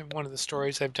 in one of the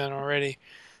stories I've done already.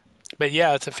 But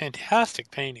yeah, it's a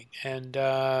fantastic painting, and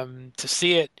to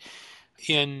see it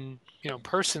in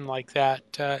person like that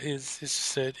is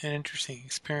just an interesting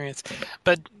experience.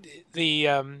 But the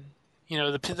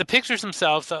pictures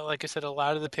themselves, like I said, a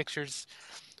lot of the pictures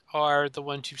are the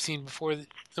ones you've seen before.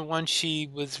 The one she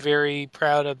was very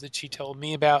proud of that she told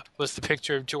me about was the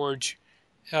picture of George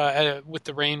with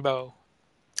the rainbow.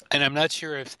 And I'm not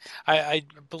sure if I'm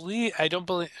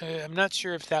not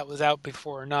sure if that was out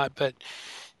before or not, but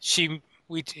she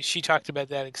talked about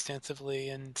that extensively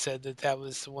and said that that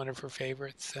was one of her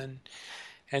favorites. And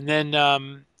then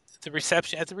the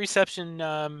reception,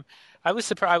 I was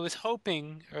surprised. I was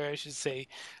hoping, or I should say,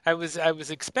 I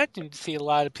was expecting to see a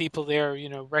lot of people there,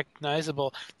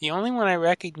 recognizable. The only one I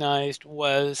recognized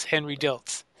was Henry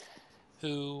Diltz,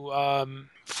 who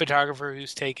photographer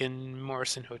who's taken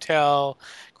Morrison Hotel,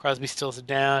 Crosby, Stills and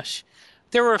Nash.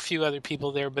 There were a few other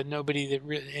people there, but nobody that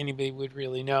anybody would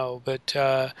really know. But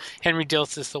Henry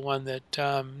Diltz is the one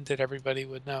that everybody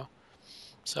would know.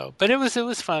 So, but it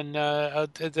was fun.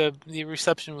 The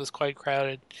reception was quite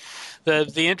crowded. The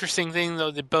interesting thing,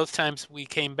 though, that both times we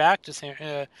came back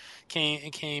to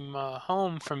came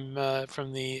home from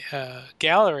the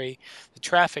gallery, the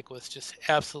traffic was just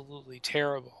absolutely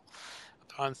terrible.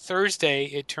 On Thursday,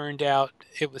 it turned out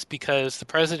it was because the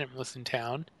president was in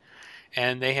town,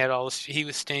 and they had he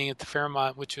was staying at the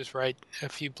Fairmont, which was right a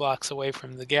few blocks away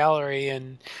from the gallery,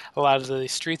 and a lot of the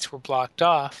streets were blocked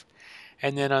off.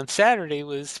 And then on Saturday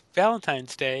was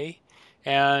Valentine's Day,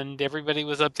 and everybody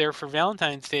was up there for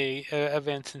Valentine's Day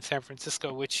events in San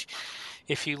Francisco, which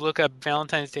if you look up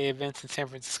Valentine's Day events in San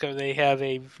Francisco, they have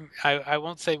I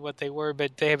won't say what they were,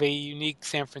 but they have a unique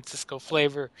San Francisco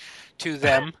flavor to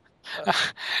them.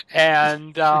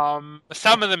 And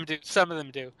some of them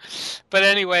do. But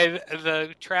anyway,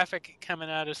 the traffic coming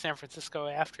out of San Francisco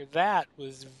after that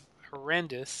was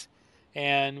horrendous,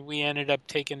 and we ended up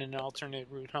taking an alternate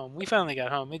route home. We finally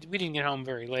got home. We didn't get home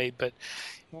very late, but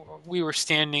we were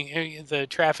standing. The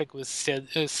traffic was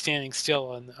standing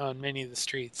still on many of the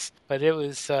streets. But it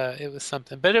was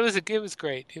something. But it was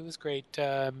great. It was great.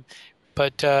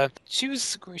 But she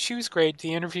was great.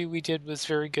 The interview we did was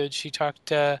very good. She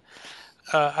talked. I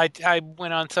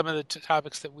went on some of the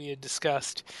topics that we had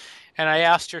discussed, and I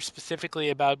asked her specifically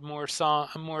about more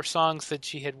songs that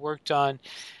she had worked on,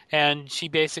 and she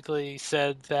basically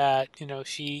said that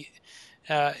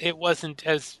it wasn't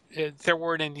there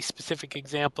weren't any specific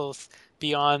examples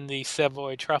beyond the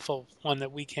Savoy truffle one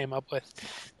that we came up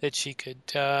with that she could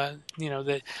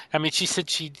she said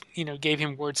she gave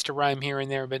him words to rhyme here and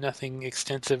there, but nothing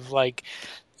extensive like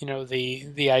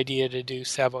the idea to do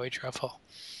Savoy truffle.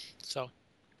 So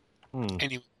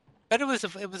anyway, but it was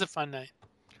a fun night.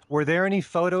 Were there any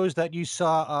photos that you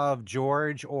saw of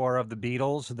George or of the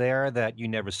Beatles there that you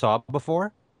never saw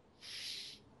before?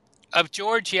 Of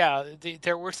George, yeah,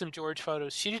 there were some George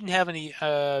photos. She didn't have any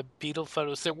Beatle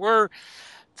photos. There were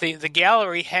the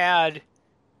gallery had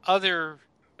other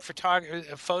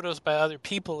photos by other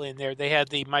people in there. They had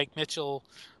the Mike Mitchell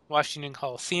Washington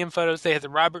Coliseum photos. They had the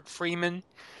Robert Freeman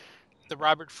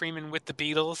with the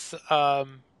Beatles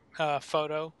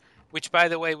photo. which, by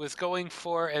the way, was going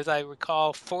for, as I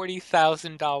recall,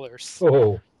 $40,000.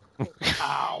 Oh,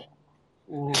 wow!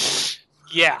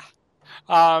 Yeah,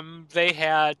 they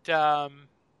had.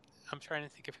 I'm trying to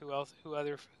think of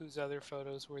whose other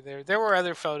photos were there. There were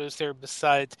other photos there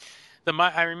besides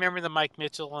I remember the Mike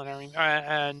Mitchell,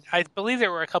 and I believe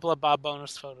there were a couple of Bob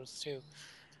Bonus photos too.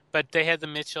 But they had the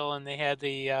Mitchell, and they had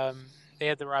the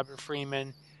Robert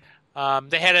Freeman.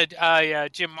 They had a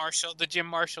Jim Marshall. The Jim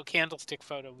Marshall candlestick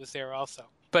photo was there also.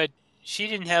 But she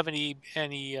didn't have any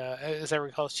as I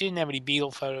recall, she didn't have any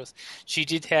Beatle photos. She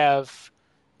did have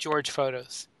George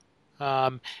photos,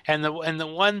 and the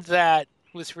one that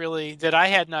was really that I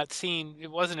had not seen.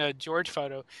 It wasn't a George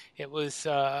photo. It was,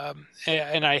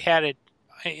 and I had it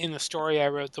in the story I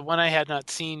wrote. The one I had not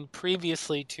seen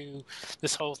previously to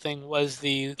this whole thing was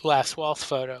the Last Waltz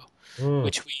photo,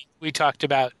 which we talked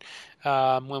about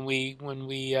when we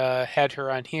had her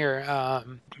on here.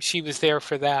 She was there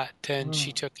for that, and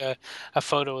she took a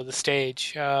photo of the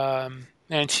stage,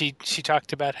 and she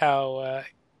talked about how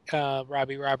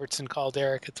Robbie Robertson called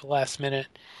Eric at the last minute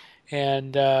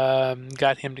and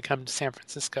got him to come to San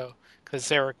Francisco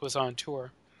because Eric was on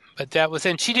tour. But that was,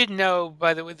 and she didn't know.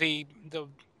 By the way, the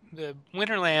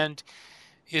Winterland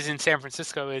is in San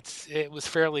Francisco. It was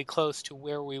fairly close to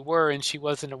where we were, and she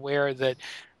wasn't aware that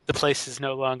the place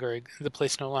no longer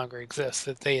exists.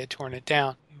 That they had torn it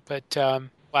down. But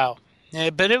wow. Yeah,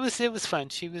 but it was fun.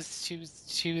 She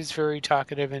was very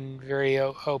talkative and very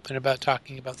open about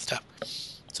talking about stuff.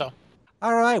 So.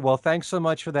 All right. Well, thanks so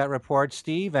much for that report,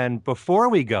 Steve. And before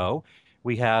we go,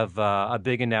 we have a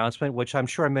big announcement, which I'm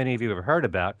sure many of you have heard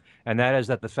about, and that is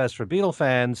that the Fest for Beatle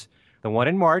fans, the one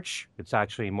in March, it's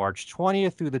actually March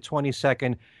 20th through the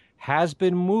 22nd, has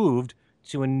been moved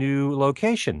to a new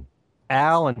location.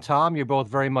 Al and Tom, you're both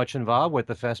very much involved with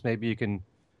the Fest. Maybe you can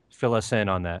fill us in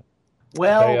on that.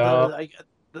 Well,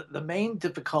 the main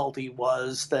difficulty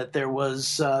was that there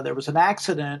was an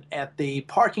accident at the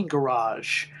parking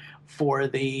garage for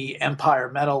the Empire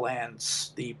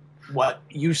Meadowlands, what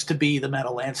used to be the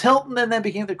Meadowlands Hilton, and then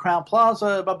became the Crowne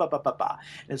Plaza.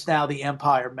 It's now the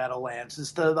Empire Meadowlands.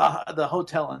 It's the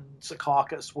hotel in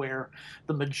Secaucus where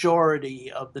the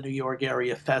majority of the New York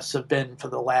area fests have been for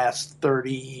the last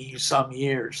 30-some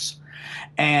years.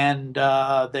 And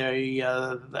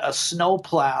a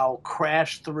snowplow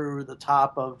crashed through the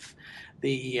top of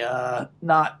the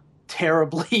not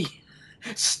terribly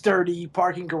sturdy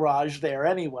parking garage there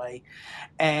anyway.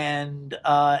 And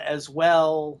as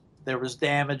well, there was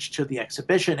damage to the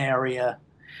exhibition area.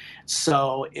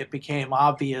 So it became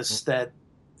obvious that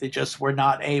they just were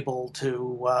not able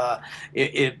to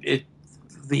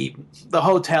the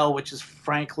hotel, which is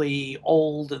frankly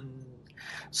old and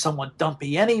somewhat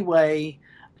dumpy anyway,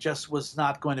 just was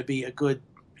not going to be a good,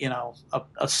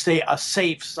 a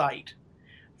safe site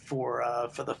for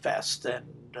the fest. And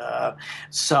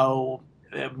so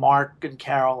Mark and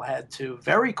Carol had to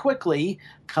very quickly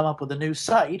come up with a new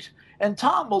site, and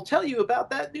Tom will tell you about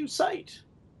that new site.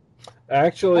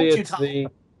 Actually,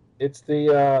 it's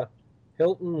the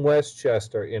Hilton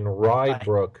Westchester in Rye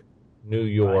Brook, New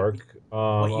York.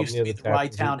 What used to be the Rye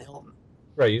Town Hilton.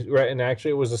 Right, and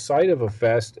actually it was a site of a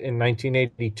fest in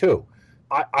 1982.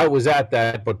 I was at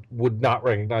that, but would not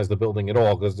recognize the building at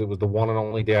all because it was the one and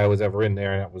only day I was ever in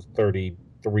there, and that was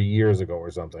 33 years ago or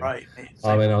something. Right.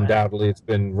 And undoubtedly it's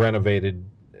been renovated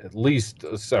at least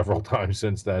several times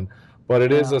since then. But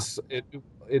it is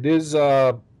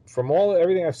from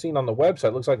everything I've seen on the website,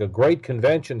 it looks like a great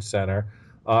convention center,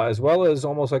 as well as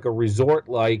almost like a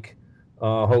resort-like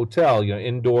hotel.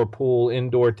 Indoor pool,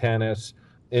 indoor tennis,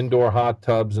 indoor hot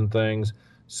tubs and things.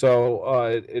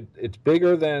 So it's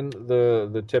bigger than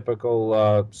the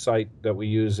typical site that we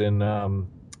use in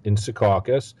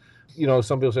Secaucus.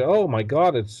 Some people say, "Oh my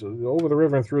God, it's over the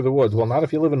river and through the woods." Well, not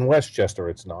if you live in Westchester.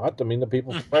 It's not. I mean, the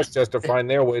people from Westchester find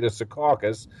their way to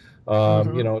Secaucus.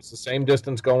 It's the same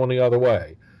distance going the other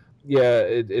way. Yeah,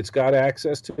 it's got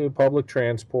access to public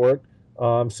transport.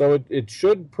 So it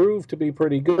should prove to be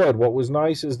pretty good. What was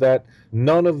nice is that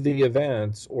none of the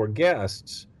events or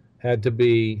guests had to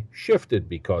be shifted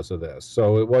because of this.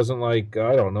 So it wasn't like,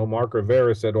 I don't know, Mark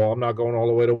Rivera said, "Oh, I'm not going all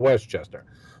the way to Westchester."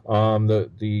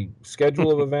 The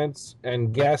schedule of events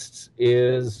and guests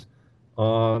is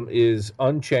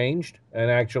unchanged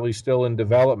and actually still in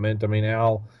development. I mean,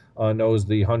 Al knows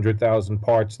the 100,000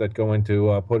 parts that go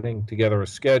into putting together a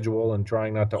schedule and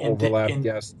trying not to overlap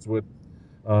guests with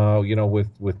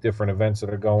different events that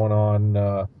are going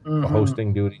on,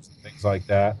 hosting duties and things like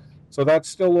that. So that's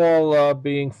still all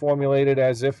being formulated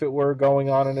as if it were going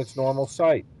on in its normal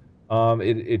site.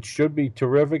 It should be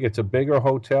terrific. It's a bigger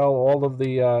hotel. All of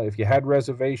the if you had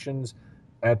reservations,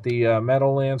 at the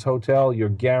Meadowlands Hotel, you're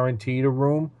guaranteed a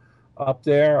room up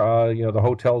there. The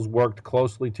hotels worked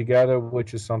closely together,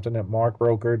 which is something that Mark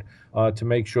brokered to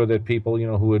make sure that people,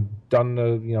 who had done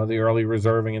the early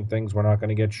reserving and things were not going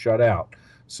to get shut out.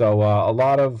 So a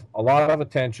lot of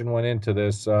attention went into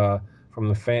this from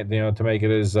the fan, to make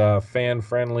it as fan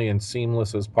friendly and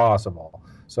seamless as possible.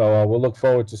 So we'll look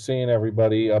forward to seeing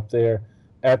everybody up there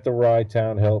at the Rye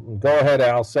Town Hilton. Go ahead,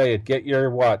 Al, say it. Get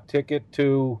your ticket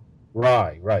to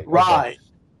Rye, right? Rye. Okay.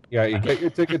 Yeah, you get your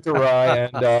ticket to Rye,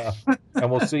 and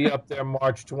we'll see you up there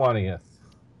March 20th.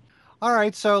 All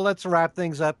right, so let's wrap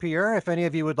things up here. If any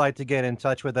of you would like to get in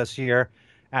touch with us here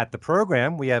at the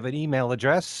program, we have an email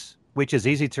address, which is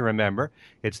easy to remember.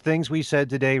 It's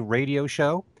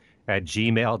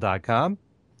thingswesaidtoday.radioshow@gmail.com.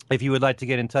 If you would like to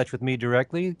get in touch with me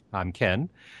directly, I'm Ken.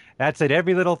 That's at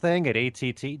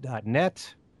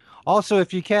everylittlething@att.net. Also,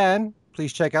 if you can,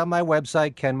 please check out my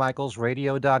website,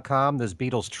 kenmichaelsradio.com. There's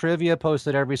Beatles trivia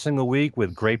posted every single week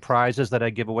with great prizes that I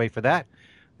give away for that,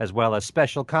 as well as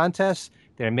special contests.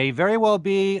 There may very well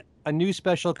be a new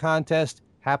special contest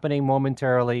happening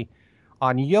momentarily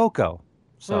on Yoko.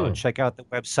 So check out the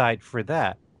website for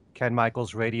that,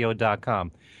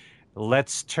 kenmichaelsradio.com.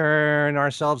 Let's turn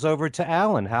ourselves over to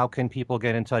Alan. How can people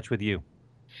get in touch with you?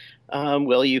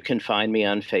 Well, you can find me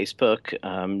on Facebook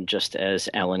just as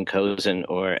Alan Kozin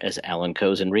or as Alan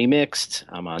Kozin Remixed.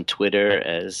 I'm on Twitter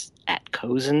as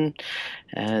 @Kozin,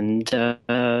 and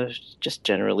just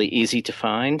generally easy to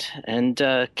find. And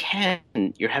Ken,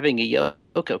 you're having a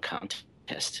Yoko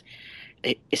contest.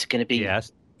 It's going to be a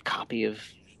copy of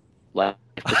Life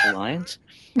with the Lions?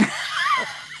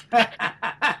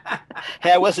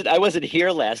 Hey, I wasn't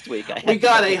here last week. We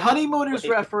got a Honeymooners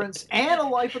reference and a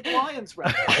Life with the Lions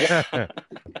reference.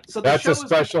 So that's a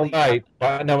special night.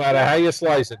 No matter how you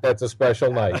slice it, that's a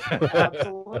special night.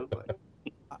 Absolutely.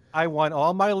 I want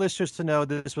all my listeners to know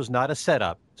that this was not a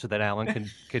setup, so that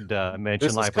Alan could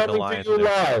mention Life with the Lions. This is coming to you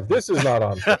live. This is not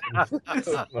on.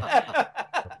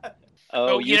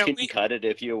 Oh, you can cut it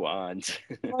if you want.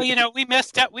 Well, we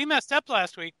messed up. We messed up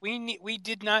last week. We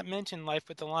did not mention Life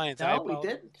with the Lions. No, we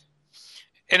didn't.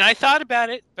 And I thought about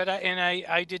it, but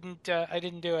I didn't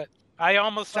do it. I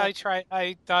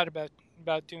thought about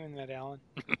doing that, Alan.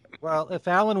 Well, if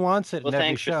Alan wants it in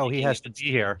every show, he has to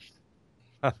be here.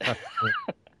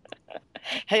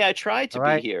 Hey, I tried to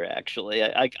be here. Actually,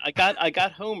 I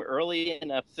got home early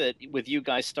enough that with you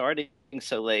guys starting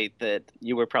so late that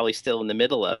you were probably still in the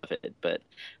middle of it, but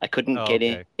I couldn't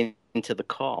get into the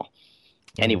call.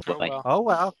 Anyway,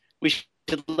 we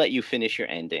should let you finish your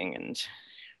ending, and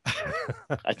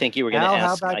I think you were going to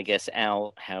ask, I guess,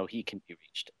 Al how he can be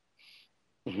reached.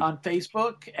 On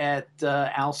Facebook at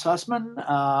Al Sussman,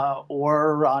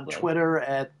 or on Twitter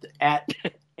at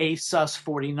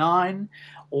asus49,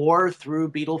 or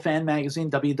through Beatle Fan Magazine,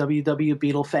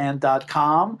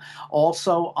 www.beatlefan.com.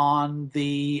 Also on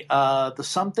the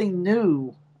Something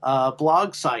New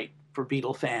blog site for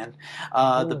Beatle Fan.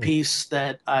 The piece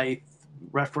that I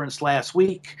referenced last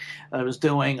week I was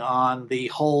doing on the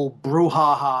whole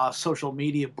brouhaha, social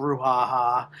media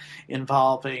brouhaha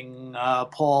involving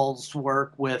Paul's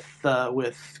work with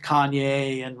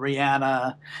Kanye and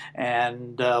Rihanna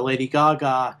and Lady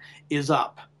Gaga is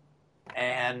up.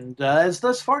 And has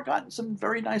thus far gotten some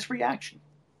very nice reaction.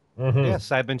 Mm-hmm.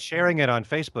 Yes, I've been sharing it on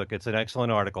Facebook. It's an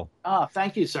excellent article.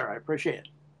 Thank you, sir. I appreciate it.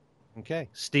 Okay.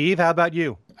 Steve, how about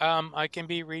you? I can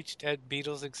be reached at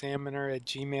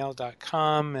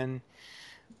BeatlesExaminer@gmail.com, and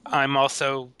I'm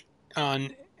also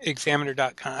on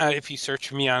Examiner.com. If you search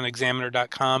for me on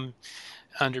Examiner.com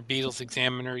under Beatles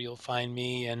Examiner, you'll find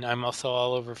me, and I'm also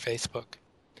all over Facebook.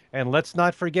 And let's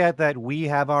not forget that we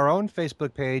have our own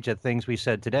Facebook page at Things We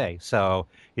Said Today. So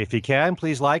if you can,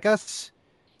 please like us.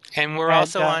 And we're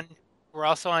also on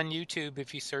YouTube.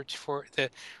 If you search for the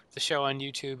show on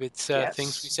YouTube, it's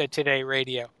Things We Said Today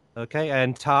Radio. Okay.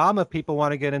 And Tom, if people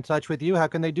want to get in touch with you, how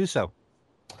can they do so?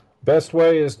 Best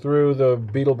way is through the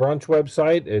Beatle Brunch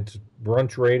website. It's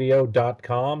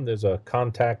brunchradio.com. There's a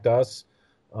Contact Us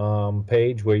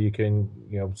page where you can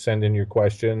send in your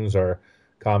questions or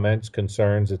comments,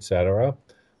 concerns, etc.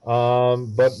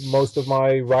 But most of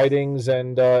my writings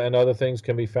and other things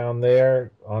can be found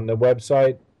there on the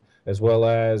website, as well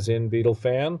as in Beatle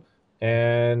Fan,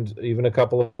 and even a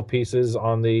couple of pieces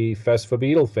on the Fest for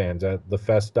Beatle Fans at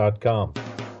thefest.com.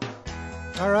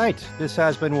 All right. This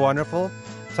has been wonderful.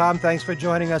 Tom, thanks for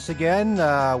joining us again.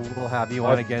 We'll have you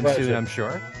on again soon, I'm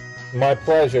sure. My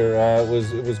pleasure. It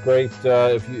was great.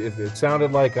 If it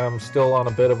sounded like I'm still on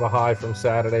a bit of a high from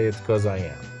Saturday, it's because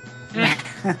I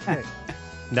am.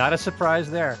 Not a surprise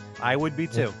there. I would be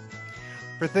too.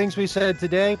 For Things We Said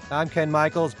Today, I'm Ken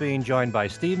Michaels, being joined by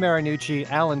Steve Marinucci,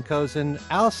 Alan Kozin,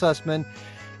 Al Sussman,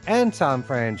 and Tom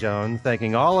Frangione,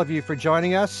 thanking all of you for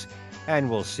joining us,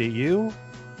 and we'll see you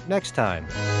next time.